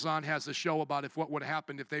 Amazon has a show about what would have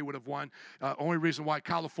happened if they would have won. Only reason why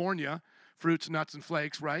California, fruits, nuts, and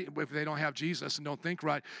flakes, right? If they don't have Jesus and don't think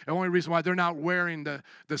right. The only reason why they're not wearing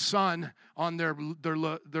the sun on their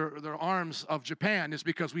arms of Japan is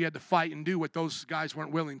because we had to fight and do what those guys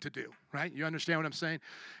weren't willing to do, right? You understand what I'm saying?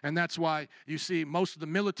 And that's why you see most of the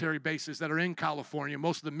military bases that are in California,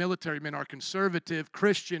 most of the military men are conservative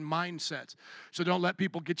Christian mindsets. So don't let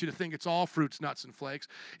people get you to think it's all fruits, nuts, and flakes.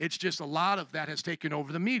 It's just a lot of that has taken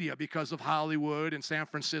over the media because of Hollywood and San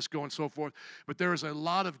Francisco and so forth. But there is a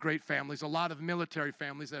lot of great families, a lot of military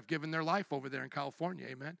families that have given their life over there in California,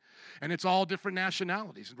 amen? And it's all different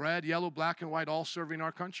nationalities, red, yellow, black, and white, all serving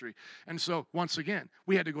our country. And so, once again,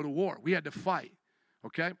 we had to go to war. We had to fight,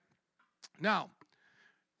 okay? Now,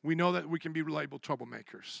 we know that we can be labeled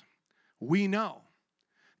troublemakers. We know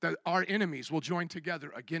that our enemies will join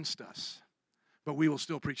together against us, but we will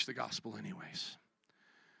still preach the gospel anyways.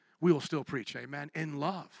 We will still preach, amen, in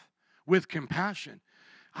love, with compassion.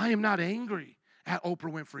 I am not angry at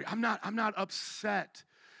Oprah Winfrey. I'm not upset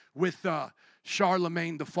with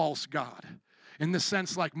Charlemagne the false god in the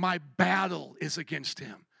sense like my battle is against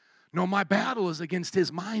him. No, my battle is against his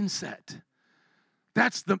mindset.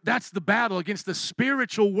 That's the battle against the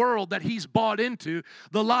spiritual world that he's bought into,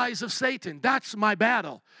 the lies of Satan. That's my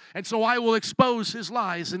battle. And so I will expose his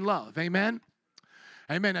lies in love. Amen?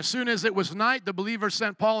 Amen. As soon as it was night, the believers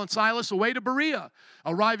sent Paul and Silas away to Berea.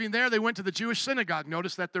 Arriving there, they went to the Jewish synagogue.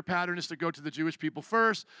 Notice that their pattern is to go to the Jewish people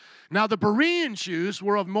first. Now, the Berean Jews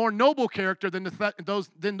were of more noble character than those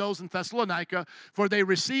in Thessalonica, for they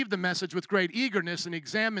received the message with great eagerness and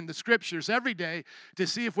examined the scriptures every day to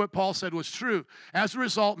see if what Paul said was true. As a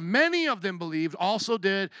result, many of them believed, also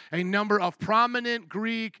did a number of prominent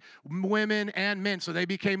Greek women and men. So they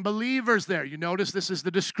became believers there. You notice this is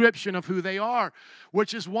the description of who they are,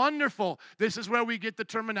 which is wonderful. This is where we get the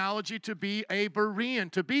terminology to be a Berean,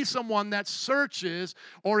 to be someone that searches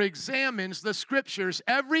or examines the scriptures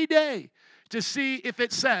every day to see if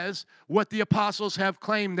it says what the apostles have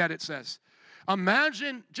claimed that it says.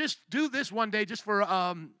 Imagine, just do this one day, just for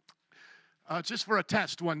a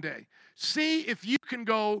test one day. See if you can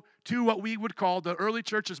go to what we would call the early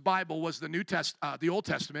church's Bible was the Old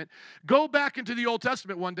Testament. Go back into the Old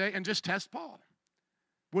Testament one day and just test Paul.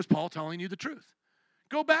 Was Paul telling you the truth?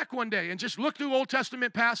 Go back one day and just look through Old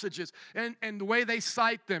Testament passages and the way they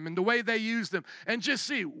cite them and the way they use them and just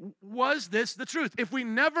see, was this the truth? If we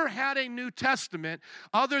never had a New Testament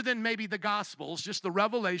other than maybe the Gospels, just the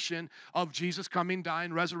revelation of Jesus coming,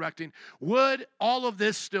 dying, resurrecting, would all of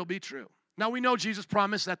this still be true? Now, we know Jesus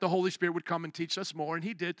promised that the Holy Spirit would come and teach us more, and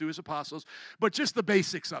he did through his apostles, but just the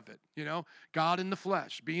basics of it, God in the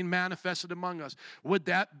flesh, being manifested among us, would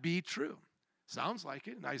that be true? Sounds like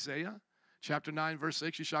it in Isaiah. Chapter 9, verse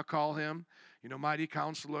 6, you shall call him, mighty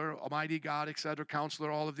counselor, almighty God, etc., counselor,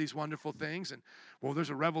 all of these wonderful things. And, well, there's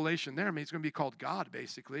a revelation there. I mean, he's going to be called God,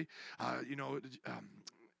 basically.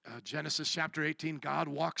 Genesis chapter 18, God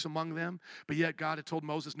walks among them, but yet God had told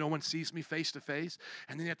Moses, no one sees me face to face.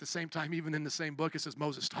 And then at the same time, even in the same book, it says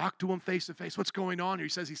Moses talked to him face to face. What's going on here? He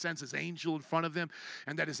says he sends his angel in front of them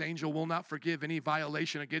and that his angel will not forgive any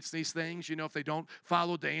violation against these things. If they don't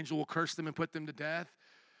follow, the angel will curse them and put them to death.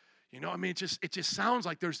 It just sounds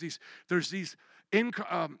like there's these theophanies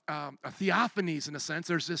in a sense.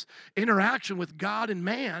 There's this interaction with God and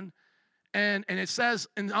man, and it says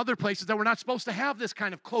in other places that we're not supposed to have this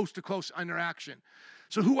kind of close-to-close interaction.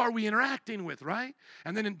 So who are we interacting with, right?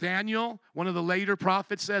 And then in Daniel, one of the later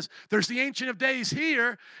prophets says, there's the Ancient of Days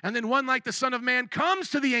here, and then one like the Son of Man comes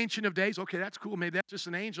to the Ancient of Days. Okay, that's cool. Maybe that's just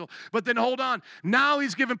an angel. But then hold on. Now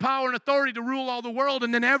he's given power and authority to rule all the world,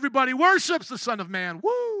 and then everybody worships the Son of Man.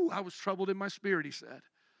 Woo! I was troubled in my spirit, he said.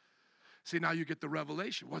 See, now you get the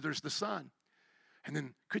revelation. Well, there's the Son. And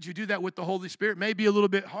then could you do that with the Holy Spirit? Maybe a little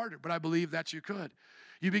bit harder, but I believe that you could.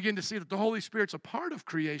 You begin to see that the Holy Spirit's a part of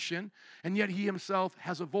creation, and yet he himself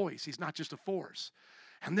has a voice. He's not just a force.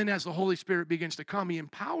 And then as the Holy Spirit begins to come, he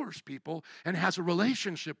empowers people and has a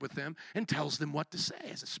relationship with them and tells them what to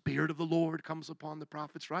say. As the Spirit of the Lord comes upon the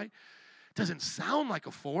prophets, right? It doesn't sound like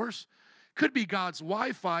a force. Could be God's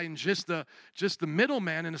Wi-Fi and just the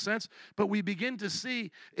middleman in a sense, but we begin to see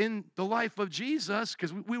in the life of Jesus,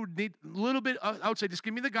 because we would need a little bit, I would say just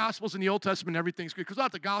give me the Gospels and the Old Testament, everything's good, because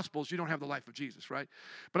without the Gospels, you don't have the life of Jesus, right?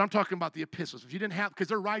 But I'm talking about the epistles. If you didn't have, because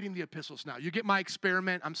they're writing the epistles now. You get my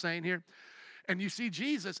experiment I'm saying here? And you see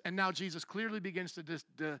Jesus, and now Jesus clearly begins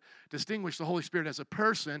to distinguish the Holy Spirit as a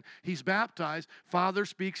person. He's baptized. Father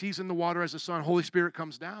speaks. He's in the water as the Son. Holy Spirit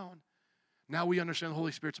comes down. Now we understand the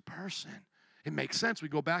Holy Spirit's a person. It makes sense. We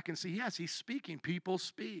go back and see, yes, he's speaking. People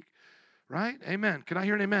speak, right? Amen. Can I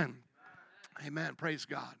hear an amen? Amen. Praise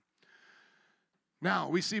God. Now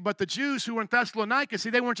we see, but the Jews who were in Thessalonica, see,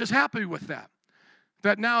 they weren't just happy with that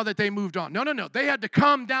now that they moved on. No. They had to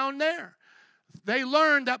come down there. They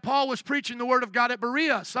learned that Paul was preaching the word of God at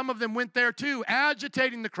Berea. Some of them went there too,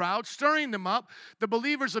 agitating the crowd, stirring them up. The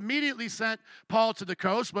believers immediately sent Paul to the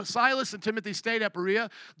coast, but Silas and Timothy stayed at Berea.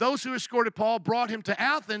 Those who escorted Paul brought him to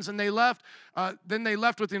Athens, and they left. Then they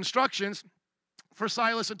left with instructions for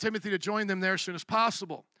Silas and Timothy to join them there as soon as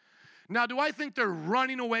possible. Now, do I think they're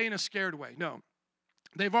running away in a scared way? No.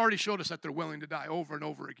 They've already showed us that they're willing to die over and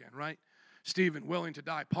over again, right? Stephen willing to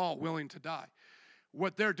die, Paul willing to die.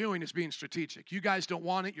 What they're doing is being strategic. You guys don't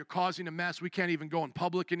want it. You're causing a mess. We can't even go in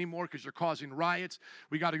public anymore because you're causing riots.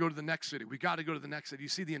 We got to go to the next city. We got to go to the next city. You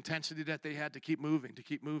see the intensity that they had to keep moving.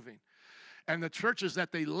 And the churches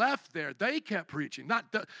that they left there, they kept preaching.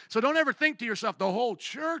 So don't ever think to yourself, the whole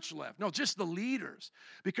church left. No, just the leaders,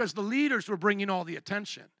 because the leaders were bringing all the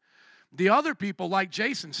attention. The other people, like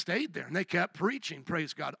Jason, stayed there, and they kept preaching,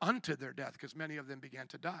 praise God, unto their death, because many of them began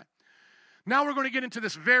to die. Now we're going to get into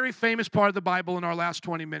this very famous part of the Bible in our last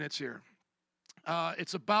 20 minutes here.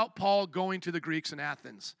 It's about Paul going to the Greeks in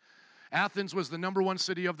Athens. Athens was the number one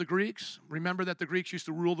city of the Greeks. Remember that the Greeks used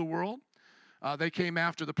to rule the world. They came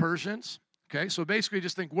after the Persians. Okay, so basically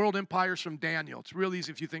just think world empires from Daniel. It's real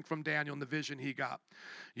easy if you think from Daniel and the vision he got.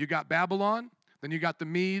 You got Babylon, then you got the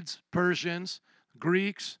Medes, Persians,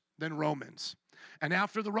 Greeks, then Romans. And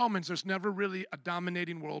after the Romans, there's never really a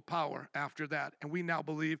dominating world power after that. And we now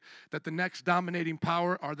believe that the next dominating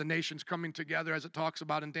power are the nations coming together, as it talks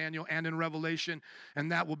about in Daniel and in Revelation,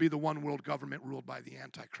 and that will be the one world government ruled by the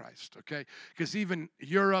Antichrist, okay? Because even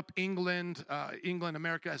Europe, England,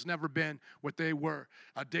 America has never been what they were,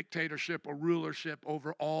 a dictatorship or rulership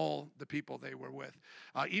over all the people they were with.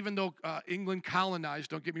 Even though England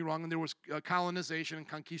colonized, don't get me wrong, and there was colonization and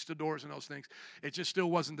conquistadors and those things, it just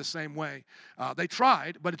still wasn't the same way. They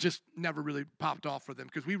tried, but it just never really popped off for them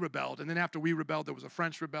because we rebelled. And then after we rebelled, there was a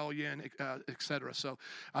French rebellion, etc. So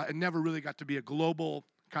it never really got to be a global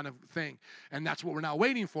kind of thing. And that's what we're now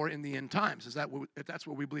waiting for in the end times, is that's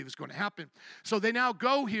what we believe is going to happen. So they now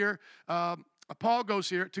go here. Paul goes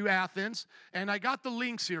here to Athens, and I got the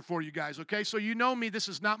links here for you guys, okay? So you know me, this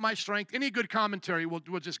is not my strength. Any good commentary will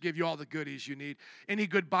just give you all the goodies you need. Any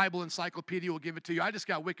good Bible encyclopedia will give it to you. I just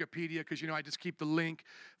got Wikipedia because, I just keep the link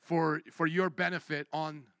for your benefit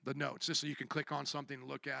on the notes, just so you can click on something and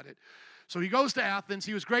look at it. So he goes to Athens.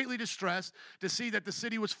 He was greatly distressed to see that the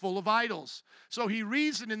city was full of idols. So he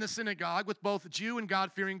reasoned in the synagogue with both Jew and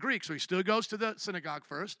God-fearing Greeks. So he still goes to the synagogue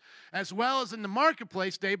first, as well as in the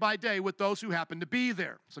marketplace day by day with those who happened to be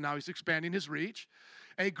there. So now he's expanding his reach.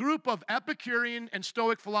 A group of Epicurean and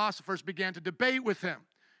Stoic philosophers began to debate with him.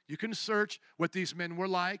 You can search what these men were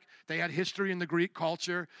like. They had history in the Greek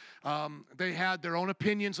culture. They had their own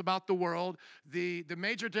opinions about the world. The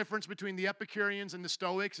major difference between the Epicureans and the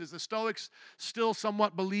Stoics is the Stoics still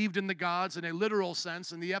somewhat believed in the gods in a literal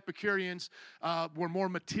sense, and the Epicureans were more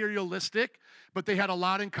materialistic, but they had a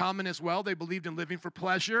lot in common as well. They believed in living for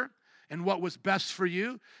pleasure and what was best for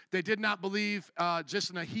you. They did not believe just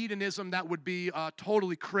in a hedonism that would be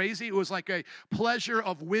totally crazy. It was like a pleasure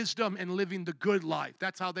of wisdom and living the good life.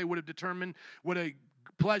 That's how they would have determined what a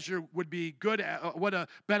pleasure would be good, what a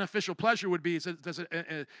beneficial pleasure would be. Does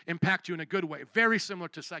it impact you in a good way? Very similar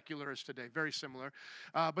to secularists today, very similar.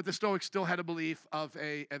 But the Stoics still had a belief of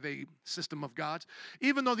a system of gods.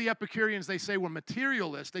 Even though the Epicureans, they say, were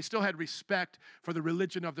materialists, they still had respect for the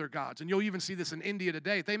religion of their gods. And you'll even see this in India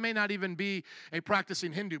today. They may not even be a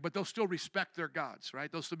practicing Hindu, but they'll still respect their gods,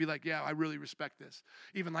 right? They'll still be like, yeah, I really respect this.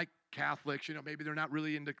 Even like Catholics, maybe they're not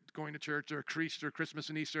really into going to church or Christmas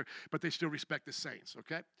and Easter, but they still respect the saints,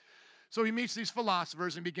 okay? So he meets these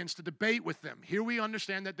philosophers and begins to debate with them. Here we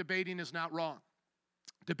understand that debating is not wrong.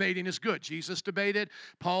 Debating is good. Jesus debated.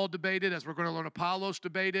 Paul debated, as we're going to learn. Apollos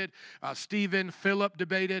debated. Stephen, Philip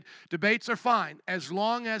debated. Debates are fine as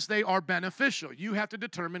long as they are beneficial. You have to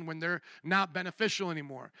determine when they're not beneficial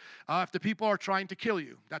anymore. If the people are trying to kill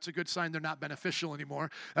you, that's a good sign they're not beneficial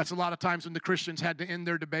anymore. That's a lot of times when the Christians had to end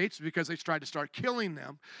their debates because they tried to start killing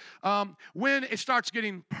them. When it starts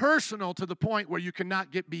getting personal to the point where you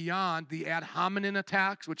cannot get beyond the ad hominem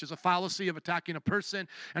attacks, which is a fallacy of attacking a person,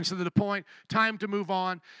 and so to the point, time to move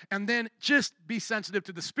on. And then just be sensitive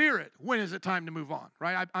to the Spirit. When is it time to move on,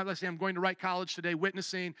 right? Let's say I'm going to Wright College today,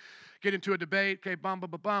 witnessing, get into a debate. Okay,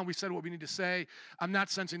 we said what we need to say. I'm not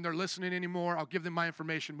sensing they're listening anymore. I'll give them my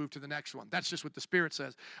information, move to the next one. That's just what the Spirit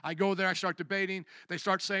says. I go there, I start debating. They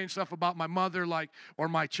start saying stuff about my mother, or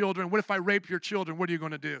my children. What if I rape your children? What are you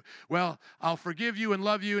going to do? Well, I'll forgive you and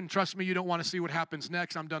love you, and trust me, you don't want to see what happens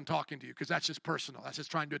next. I'm done talking to you, because that's just personal. That's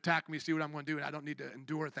just trying to attack me, see what I'm going to do, and I don't need to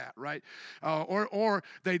endure that, right? Or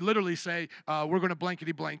they literally say, we're going to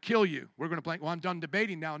blankety blank kill you. We're going to blank, well, I'm done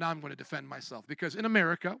debating now I'm going to defend myself. Because in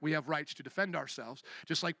America, we have rights to defend ourselves.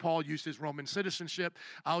 Just like Paul used his Roman citizenship,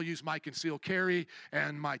 I'll use my concealed carry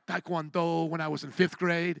and my taekwondo when I was in 5th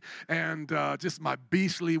grade, and just my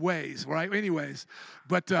beastly ways, right? Anyways,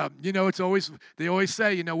 but, it's always, they always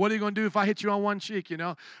say, what are you going to do if I hit you on one cheek,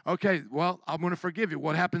 Okay, well, I'm going to forgive you.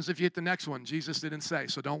 What happens if you hit the next one? Jesus didn't say,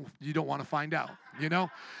 so you don't want to find out,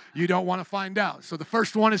 You don't want to find out. So the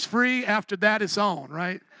first one is free. After that, it's on,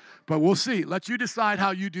 right? But we'll see. Let you decide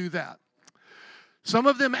how you do that. Some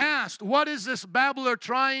of them asked, what is this babbler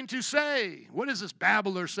trying to say? What is this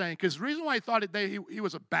babbler saying? Because the reason why I thought he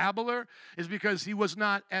was a babbler is because he was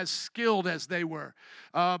not as skilled as they were.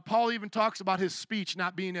 Paul even talks about his speech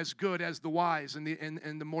not being as good as the wise and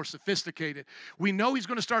the more sophisticated. We know he's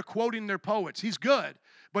going to start quoting their poets. He's good,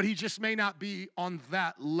 but he just may not be on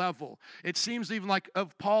that level. It seems even like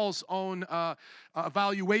of Paul's own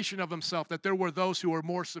evaluation of himself that there were those who were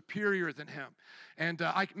more superior than him. And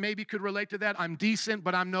I maybe could relate to that. I'm decent,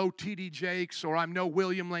 but I'm no T.D. Jakes or I'm no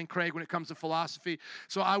William Lane Craig when it comes to philosophy.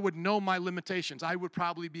 So I would know my limitations. I would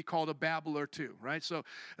probably be called a babbler too, right? So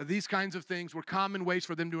these kinds of things were common ways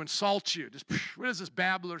for them to insult you. Just, what is this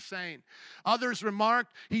babbler saying? Others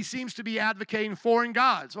remarked, he seems to be advocating foreign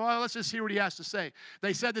gods. Well, let's just hear what he has to say.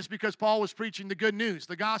 They said this because Paul was preaching the good news,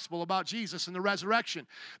 the gospel about Jesus and the resurrection.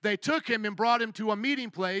 They took him and brought him to a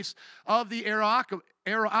meeting place of the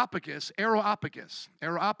Areopagus,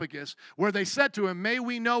 where they said to him, may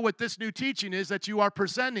we know what this new teaching is that you are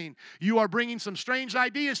presenting. You are bringing some strange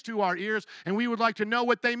ideas to our ears, and we would like to know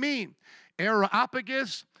what they mean.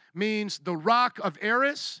 Areopagus means the rock of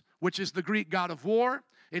Ares, which is the Greek god of war.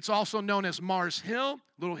 It's also known as Mars Hill.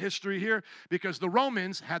 Little history here, because the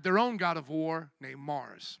Romans had their own god of war named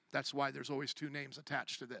Mars. That's why there's always two names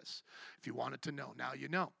attached to this. If you wanted to know, now you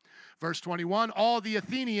know. Verse 21, all the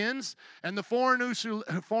Athenians and the foreigners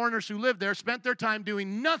who lived there spent their time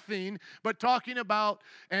doing nothing but talking about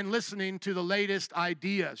and listening to the latest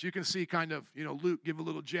ideas. You can see kind of, Luke give a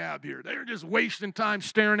little jab here. They're just wasting time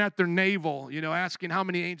staring at their navel, asking how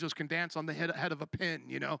many angels can dance on the head of a pin,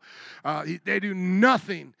 They do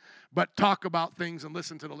nothing but talk about things and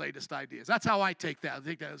listen to the latest ideas. That's how I take that. I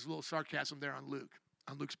think that is a little sarcasm there on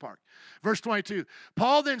Luke's part. Verse 22,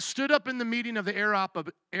 Paul then stood up in the meeting of the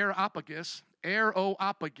Areopagus, and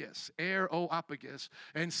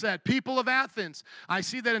said, people of Athens, I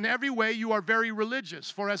see that in every way you are very religious.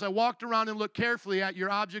 For as I walked around and looked carefully at your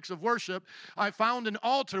objects of worship, I found an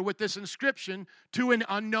altar with this inscription, to an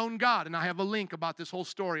unknown God. And I have a link about this whole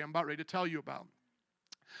story I'm about ready to tell you about.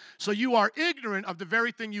 So you are ignorant of the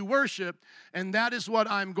very thing you worship, and that is what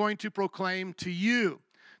I'm going to proclaim to you.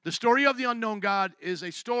 The story of the unknown God is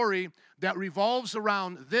a story that revolves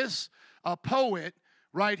around this poet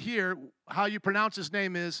right here. How you pronounce his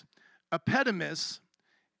name is Epimenides.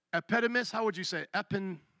 Epimenides, how would you say?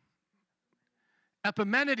 Epimenides.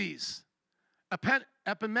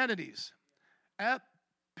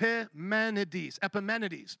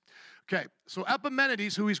 Epimenides. Okay, so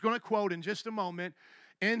Epimenides, who he's going to quote in just a moment,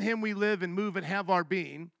 in him we live and move and have our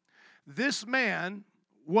being. This man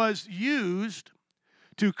was used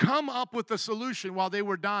to come up with a solution while they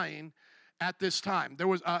were dying at this time. There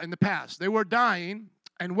was in the past. They were dying,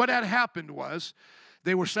 and what had happened was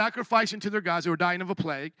they were sacrificing to their gods. They were dying of a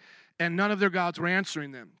plague, and none of their gods were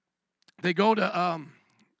answering them. They go to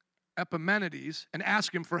Epimenides and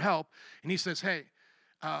ask him for help, and he says, hey,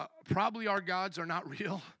 probably our gods are not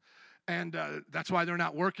real. And that's why they're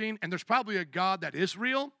not working. And there's probably a God that is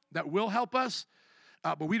real, that will help us,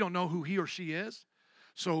 but we don't know who he or she is.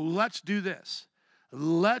 So let's do this.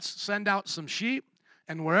 Let's send out some sheep,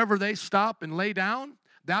 and wherever they stop and lay down,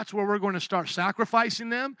 that's where we're going to start sacrificing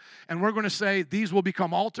them. And we're going to say these will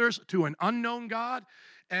become altars to an unknown God.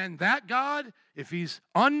 And that God, if he's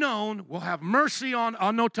unknown, will have mercy on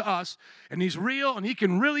unknown to us. And he's real, and he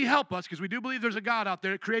can really help us, because we do believe there's a God out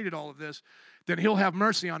there that created all of this. Then he'll have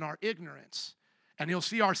mercy on our ignorance. And he'll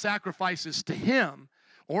see our sacrifices to him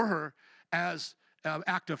or her as an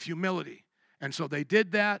act of humility. And so they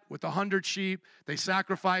did that with 100 sheep. They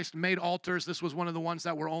sacrificed, made altars. This was one of the ones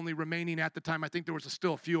that were only remaining at the time. I think there was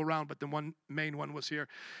still a few around, but the one main one was here.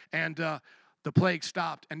 And the plague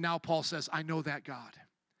stopped. And now Paul says, I know that God.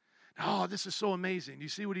 Oh, this is so amazing. You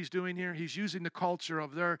see what he's doing here? He's using the culture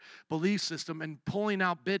of their belief system and pulling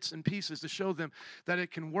out bits and pieces to show them that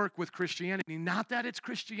it can work with Christianity. Not that it's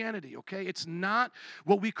Christianity, okay? It's not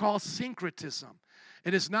what we call syncretism.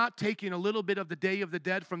 It is not taking a little bit of the Day of the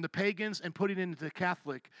Dead from the pagans and putting it into the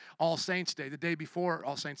Catholic All Saints Day, the day before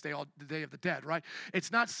All Saints Day, the Day of the Dead, right?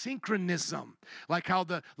 It's not synchronism, like how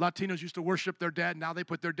the Latinos used to worship their dead. Now they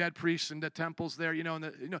put their dead priests in the temples there,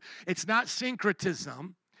 It's not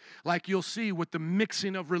syncretism, like you'll see with the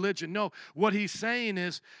mixing of religion. No, what he's saying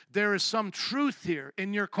is there is some truth here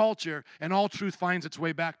in your culture, and all truth finds its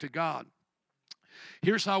way back to God.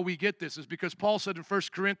 Here's how we get this, is because Paul said in 1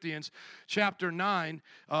 Corinthians chapter 9,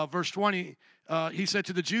 verse 20, he said,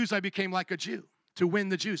 to the Jews I became like a Jew, to win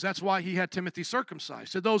the Jews. That's why he had Timothy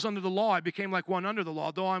circumcised. To those under the law, I became like one under the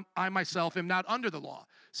law, though I myself am not under the law.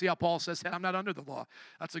 See how Paul says, hey, I'm not under the law.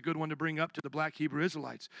 That's a good one to bring up to the black Hebrew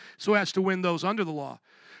Israelites. So as to win those under the law.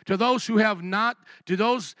 To those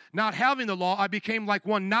not having the law, I became like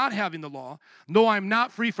one not having the law, though I'm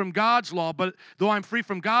not free from God's law, but though I'm free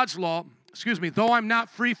from God's law, though I'm not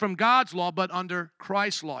free from God's law, but under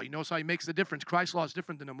Christ's law. You notice how he makes the difference. Christ's law is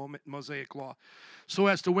different than a Mosaic law. So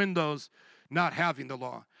as to win those not having the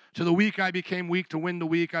law. To the weak I became weak to win the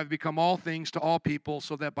weak. I've become all things to all people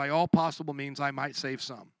so that by all possible means I might save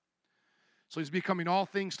some. So he's becoming all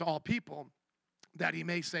things to all people that he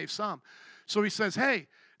may save some. So he says, hey,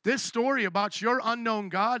 this story about your unknown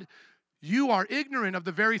God, you are ignorant of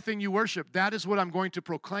the very thing you worship. That is what I'm going to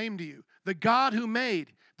proclaim to you. The God who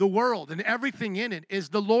made the world and everything in it is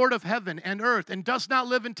the Lord of heaven and earth and does not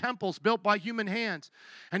live in temples built by human hands.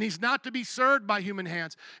 And he's not to be served by human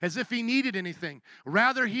hands as if he needed anything.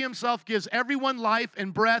 Rather, he himself gives everyone life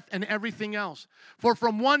and breath and everything else. For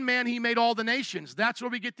from one man he made all the nations. That's where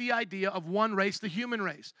we get the idea of one race, the human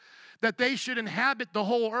race, that they should inhabit the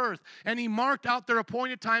whole earth. And he marked out their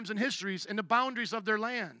appointed times and histories and the boundaries of their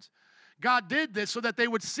lands. God did this so that they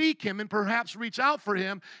would seek him and perhaps reach out for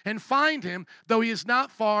him and find him, though he is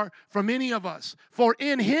not far from any of us. For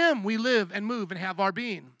in him we live and move and have our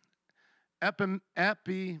being. Epimenides.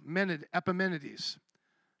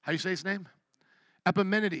 How do you say his name?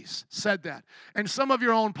 Epimenides said that. And some of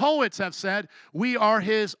your own poets have said, we are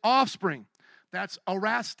his offspring. That's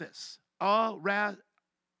Aratus. Aratus.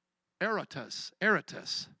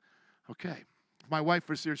 Okay. If my wife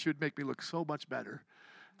was here, she would make me look so much better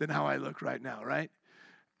than how I look right now, right?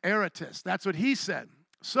 Aratus, that's what he said.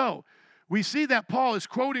 So we see that Paul is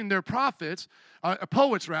quoting their poets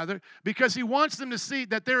rather, because he wants them to see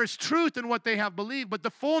that there is truth in what they have believed, but the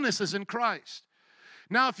fullness is in Christ.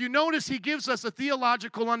 Now, if you notice, he gives us a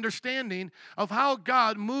theological understanding of how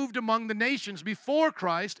God moved among the nations before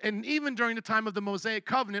Christ and even during the time of the Mosaic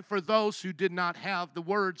covenant for those who did not have the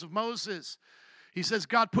words of Moses. He says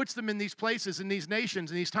God puts them in these places, in these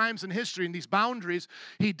nations, in these times in history, in these boundaries.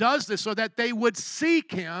 He does this so that they would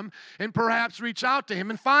seek him and perhaps reach out to him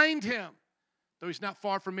and find him. Though he's not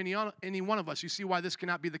far from any one of us. You see why this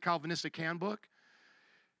cannot be the Calvinistic handbook?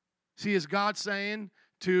 See, is God saying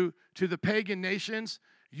to the pagan nations,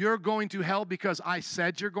 you're going to hell because I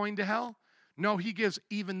said you're going to hell? No, he gives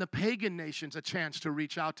even the pagan nations a chance to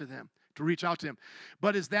reach out to them.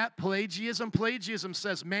 But is that Pelagianism? Pelagianism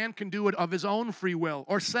says man can do it of his own free will.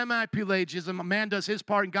 Or semi-Pelagianism, a man does his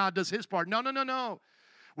part and God does his part. No.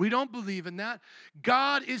 We don't believe in that.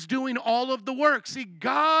 God is doing all of the work. See,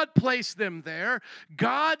 God placed them there.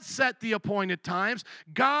 God set the appointed times.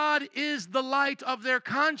 God is the light of their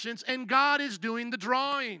conscience, and God is doing the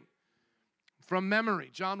drawing. From memory,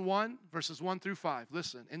 John 1, verses 1 through 5.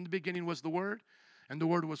 Listen, in the beginning was the Word, and the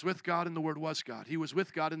Word was with God, and the Word was God. He was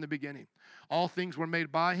with God in the beginning. All things were made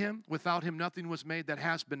by him. Without him, nothing was made that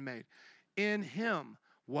has been made. In him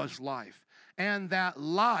was life, and that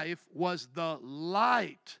life was the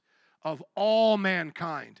light of all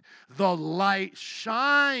mankind. The light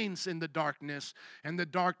shines in the darkness, and the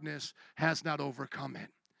darkness has not overcome it.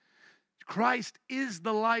 Christ is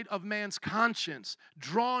the light of man's conscience,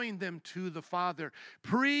 drawing them to the Father.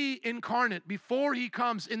 Pre-incarnate, before he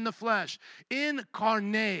comes in the flesh.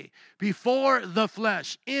 Incarnate, before the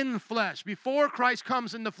flesh. In flesh. Before Christ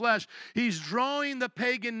comes in the flesh, he's drawing the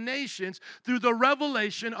pagan nations through the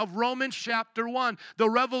revelation of Romans chapter 1. The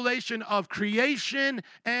revelation of creation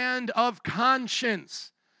and of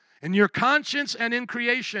conscience. In your conscience and in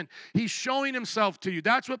creation, he's showing himself to you.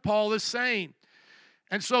 That's what Paul is saying.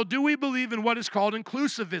 And so do we believe in what is called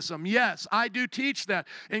inclusivism? Yes, I do teach that.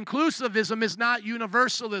 Inclusivism is not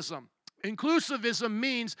universalism. Inclusivism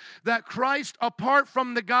means that Christ, apart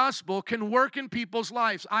from the gospel, can work in people's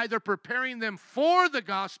lives, either preparing them for the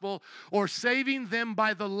gospel or saving them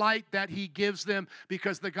by the light that he gives them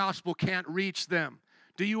because the gospel can't reach them.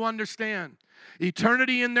 Do you understand?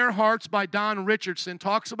 Eternity in Their Hearts by Don Richardson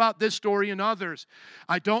talks about this story and others.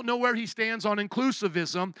 I don't know where he stands on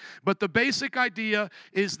inclusivism, but the basic idea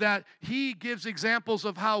is that he gives examples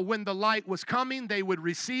of how when the light was coming, they would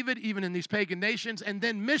receive it, even in these pagan nations, and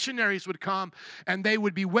then missionaries would come, and they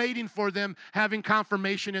would be waiting for them, having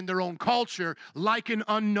confirmation in their own culture, like an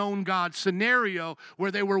unknown God scenario,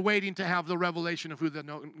 where they were waiting to have the revelation of who the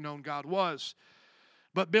known God was.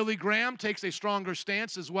 But Billy Graham takes a stronger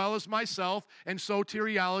stance, as well as myself, and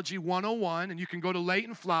Soteriology 101, and you can go to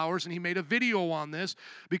Leighton Flowers, and he made a video on this,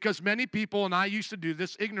 because many people, and I used to do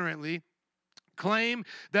this ignorantly, claim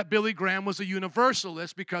that Billy Graham was a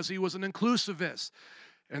universalist because he was an inclusivist.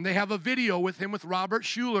 And they have a video with him with Robert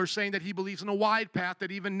Schuller saying that he believes in a wide path,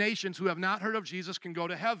 that even nations who have not heard of Jesus can go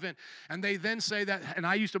to heaven. And they then say that, and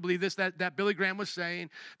I used to believe this, that Billy Graham was saying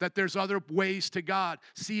that there's other ways to God.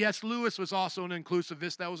 C.S. Lewis was also an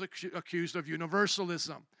inclusivist that was accused of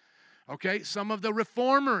universalism. Okay, some of the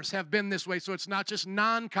reformers have been this way, so it's not just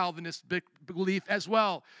non-Calvinist belief as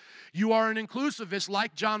well. You are an inclusivist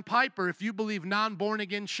like John Piper if you believe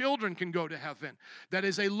non-born-again children can go to heaven. That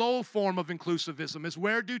is a low form of inclusivism, is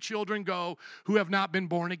where do children go who have not been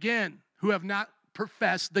born again, who have not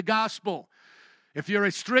profess the gospel. If you're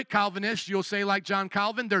a strict Calvinist, you'll say like John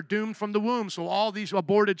Calvin, they're doomed from the womb. So all these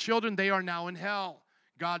aborted children, they are now in hell.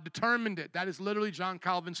 God determined it. That is literally John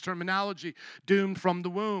Calvin's terminology, doomed from the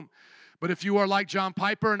womb. But if you are like John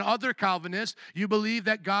Piper and other Calvinists, you believe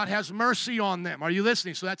that God has mercy on them. Are you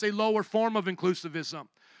listening? So that's a lower form of inclusivism.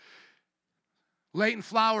 Leighton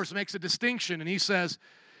Flowers makes a distinction, and he says,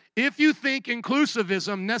 if you think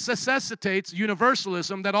inclusivism necessitates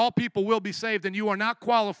universalism, that all people will be saved, then you are not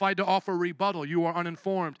qualified to offer rebuttal. You are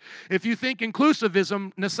uninformed. If you think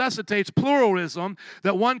inclusivism necessitates pluralism,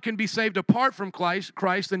 that one can be saved apart from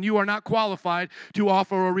Christ, then you are not qualified to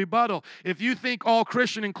offer a rebuttal. If you think all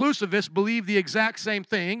Christian inclusivists believe the exact same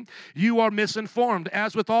thing, you are misinformed.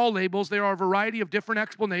 As with all labels, there are a variety of different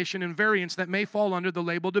explanation and variants that may fall under the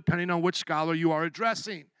label depending on which scholar you are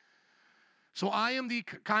addressing. So I am the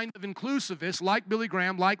kind of inclusivist, like Billy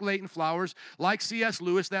Graham, like Leighton Flowers, like C.S.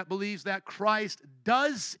 Lewis, that believes that Christ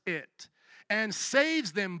does it and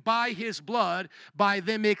saves them by his blood, by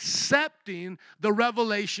them accepting the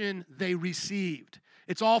revelation they received.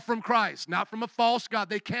 It's all from Christ, not from a false God.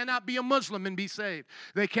 They cannot be a Muslim and be saved.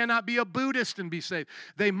 They cannot be a Buddhist and be saved.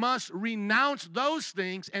 They must renounce those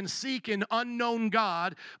things and seek an unknown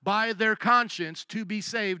God by their conscience to be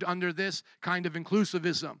saved under this kind of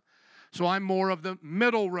inclusivism. So I'm more of the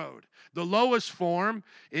middle road. The lowest form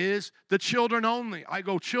is the children only. I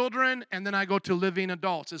go children, and then I go to living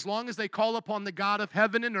adults. As long as they call upon the God of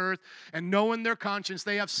heaven and earth and know in their conscience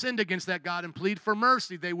they have sinned against that God and plead for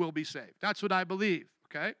mercy, they will be saved. That's what I believe,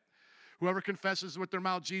 okay? Whoever confesses with their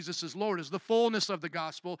mouth Jesus is Lord is the fullness of the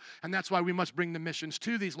gospel, and that's why we must bring the missions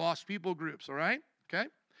to these lost people groups, all right? Okay?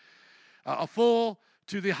 A full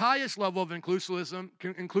to the highest level of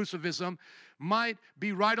inclusivism might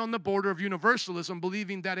be right on the border of universalism,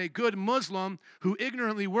 believing that a good Muslim who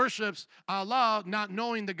ignorantly worships Allah, not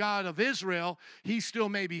knowing the God of Israel, he still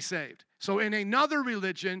may be saved. So in another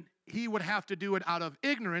religion, he would have to do it out of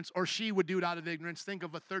ignorance, or she would do it out of ignorance. Think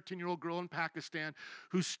of a 13-year-old girl in Pakistan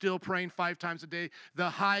who's still praying 5 times a day. The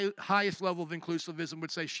highest level of inclusivism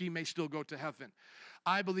would say she may still go to heaven.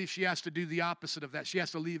 I believe she has to do the opposite of that. She has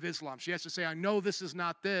to leave Islam. She has to say, I know this is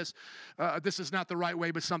not this is not the right way,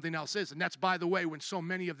 but something else is. And that's, by the way, when so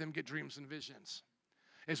many of them get dreams and visions,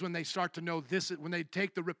 is when they start to know this, when they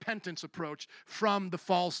take the repentance approach from the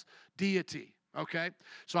false deity. Okay?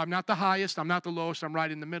 So I'm not the highest, I'm not the lowest, I'm right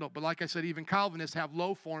in the middle. But like I said, even Calvinists have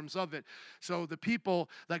low forms of it. So the people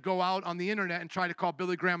that go out on the internet and try to call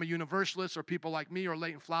Billy Graham a universalist, or people like me or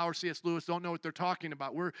Leighton Flowers, C.S. Lewis, don't know what they're talking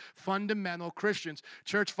about. We're fundamental Christians.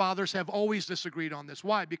 Church fathers have always disagreed on this.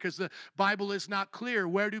 Why? Because the Bible is not clear.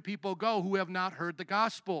 Where do people go who have not heard the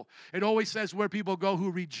gospel? It always says where people go who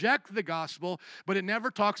reject the gospel, but it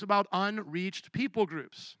never talks about unreached people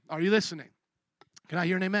groups. Are you listening? Can I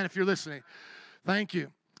hear an amen if you're listening? Thank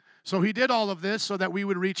you. So he did all of this so that we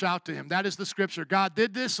would reach out to him. That is the scripture. God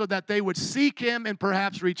did this so that they would seek him and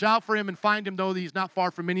perhaps reach out for him and find him, though he's not far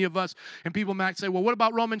from many of us. And people might say, well, what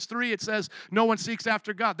about Romans 3? It says no one seeks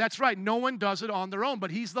after God. That's right. No one does it on their own, but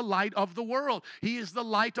he's the light of the world. He is the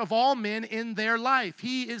light of all men in their life.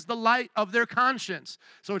 He is the light of their conscience.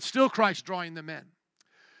 So it's still Christ drawing them in.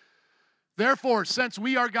 Therefore, since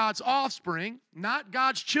we are God's offspring, not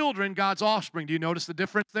God's children, God's offspring. Do you notice the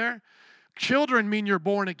difference there? Children mean you're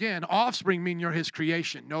born again. Offspring mean you're his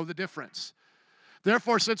creation. Know the difference.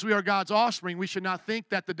 Therefore, since we are God's offspring, we should not think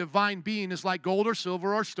that the divine being is like gold or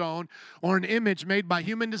silver or stone or an image made by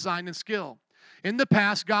human design and skill. In the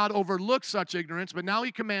past, God overlooked such ignorance, but now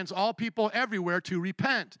he commands all people everywhere to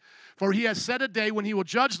repent. For he has set a day when he will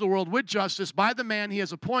judge the world with justice by the man he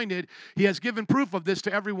has appointed. He has given proof of this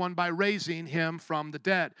to everyone by raising him from the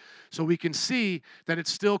dead. So we can see that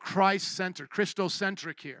it's still Christ-centered,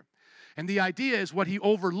 Christocentric here. And the idea is what he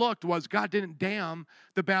overlooked was God didn't damn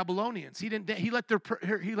the Babylonians. He let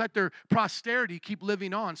their posterity keep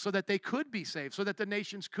living on so that they could be saved, so that the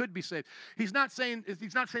nations could be saved. He's not saying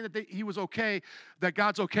that he was okay, that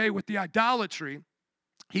God's okay with the idolatry.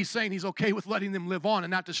 He's saying he's okay with letting them live on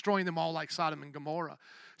and not destroying them all like Sodom and Gomorrah,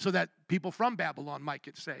 so that people from Babylon might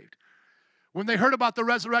get saved. When they heard about the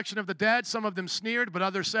resurrection of the dead, some of them sneered, but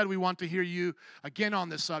others said, we want to hear you again on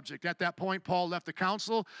this subject. At that point, Paul left the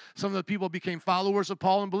council. Some of the people became followers of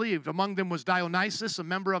Paul and believed. Among them was Dionysius, a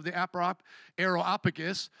member of the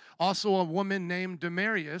Areopagus, also a woman named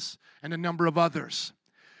Damaris, and a number of others.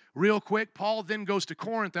 Real quick, Paul then goes to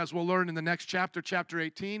Corinth, as we'll learn in the next chapter, chapter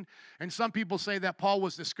 18. And some people say that Paul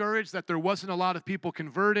was discouraged, that there wasn't a lot of people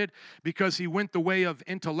converted because he went the way of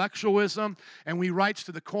intellectualism. And when he writes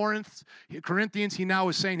to the Corinthians, he now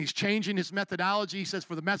is saying he's changing his methodology. He says,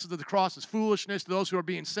 for the message of the cross is foolishness to those who are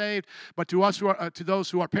being saved, but to us to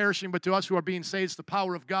those who are perishing, but to us who are being saved, it's the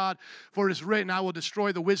power of God. For it is written, I will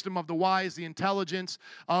destroy the wisdom of the wise, the intelligence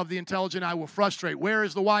of the intelligent I will frustrate. Where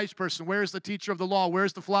is the wise person? Where is the teacher of the law? Where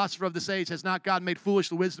is the philosopher of this age? Has not God made foolish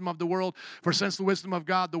the wisdom of the world? For since the wisdom of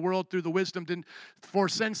God, the world through the wisdom didn't, for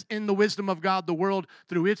since in the wisdom of God, the world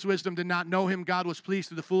through its wisdom did not know him, God was pleased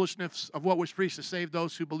through the foolishness of what was preached to save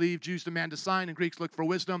those who believe. Jews demand a sign and Greeks look for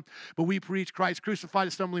wisdom. But we preach Christ crucified,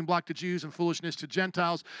 a stumbling block to Jews and foolishness to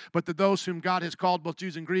Gentiles. But to those whom God has called, both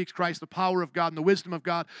Jews and Greeks, Christ the power of God and the wisdom of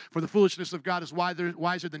God. For the foolishness of God is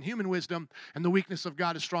wiser than human wisdom, and the weakness of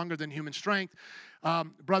God is stronger than human strength.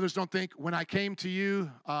 Brothers, don't think when I came to you,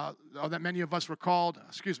 that many of us were called,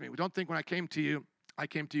 don't think when I came to you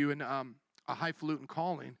in a highfalutin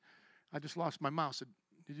calling. I just lost my mouse.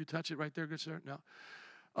 Did you touch it right there, good sir? No.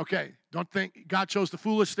 Okay, don't think God chose the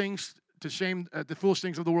foolish things to shame, the foolish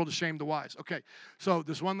things of the world to shame the wise. Okay, so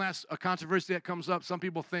there's one last controversy that comes up. Some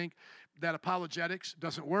people think that apologetics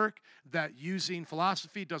doesn't work, that using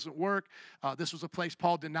philosophy doesn't work. This was a place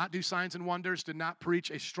Paul did not do signs and wonders, did not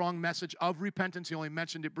preach a strong message of repentance. He only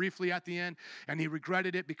mentioned it briefly at the end, and he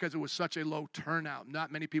regretted it because it was such a low turnout.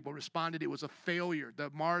 Not many people responded. It was a failure.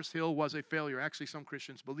 The Mars Hill was a failure. Actually, some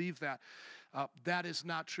Christians believe that. That is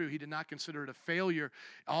not true. He did not consider it a failure.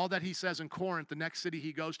 All that he says in Corinth, the next city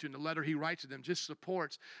he goes to, in the letter he writes to them, just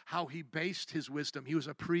supports how he based his wisdom. He was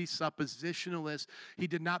a presuppositionalist. He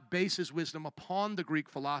did not base his wisdom upon the Greek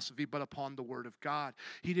philosophy, but upon the Word of God.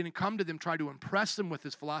 He didn't come to them try to impress them with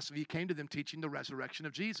his philosophy. He came to them teaching the resurrection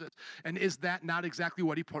of Jesus. And is that not exactly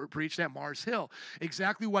what he preached at Mars Hill?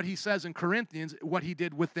 Exactly what he says in Corinthians, what he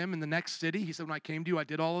did with them in the next city. He said, when I came to you, I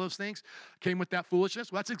did all of those things. Came with that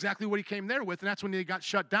foolishness. Well, that's exactly what he came there with, and that's when they got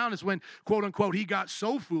shut down, is when, quote unquote, he got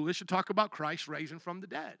so foolish to talk about Christ raising from the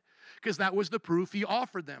dead, because that was the proof he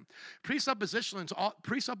offered them.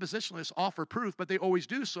 Presuppositionalists offer proof, but they always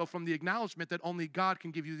do so from the acknowledgement that only God can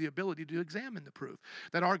give you the ability to examine the proof,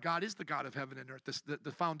 that our God is the God of heaven and earth,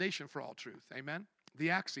 the foundation for all truth. Amen? The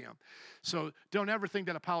axiom. So don't ever think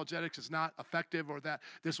that apologetics is not effective or that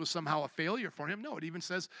this was somehow a failure for him. No, it even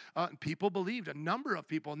says people believed, a number of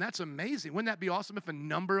people, and that's amazing. Wouldn't that be awesome if a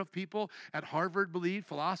number of people at Harvard believed,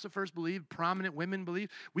 philosophers believed, prominent women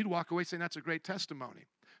believed? We'd walk away saying that's a great testimony.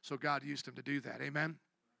 So God used him to do that. Amen?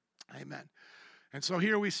 Amen. And so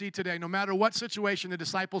here we see today, no matter what situation the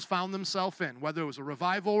disciples found themselves in, whether it was a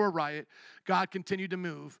revival or a riot, God continued to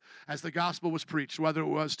move as the gospel was preached, whether it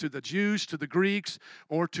was to the Jews, to the Greeks,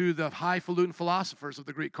 or to the highfalutin philosophers of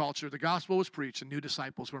the Greek culture. The gospel was preached and new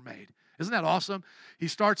disciples were made. Isn't that awesome? He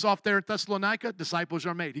starts off there at Thessalonica, disciples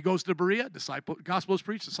are made. He goes to Berea, gospel is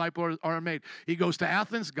preached, disciples are made. He goes to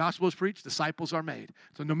Athens, gospel is preached, disciples are made.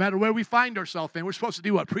 So no matter where we find ourselves in, we're supposed to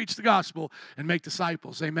do what? Preach the gospel and make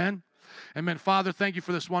disciples. Amen? Amen. Father, thank you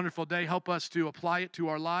for this wonderful day. Help us to apply it to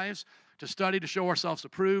our lives, to study, to show ourselves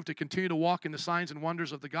approved, to continue to walk in the signs and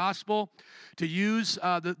wonders of the gospel, to use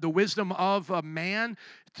the wisdom of man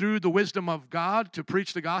through the wisdom of God to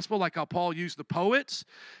preach the gospel, like how Paul used the poets,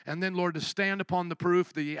 and then, Lord, to stand upon the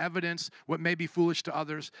proof, the evidence, what may be foolish to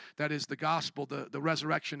others, that is the gospel, the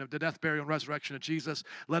resurrection of the death, burial, and resurrection of Jesus.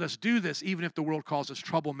 Let us do this even if the world calls us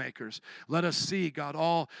troublemakers. Let us see, God,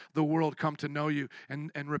 all the world come to know you and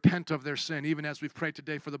repent of their sin, even as we've prayed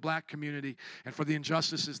today for the black community and for the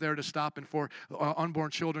injustices there to stop and for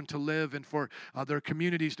unborn children to live and for their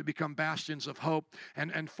communities to become bastions of hope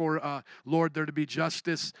and for, Lord, there to be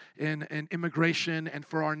justice in immigration and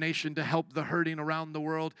for our nation to help the hurting around the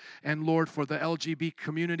world, and Lord, for the LGBT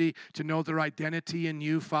community to know their identity in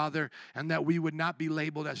you, Father, and that we would not be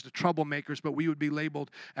labeled as the troublemakers, but we would be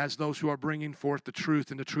labeled as those who are bringing forth the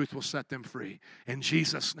truth, and the truth will set them free. In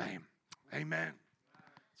Jesus' name, amen.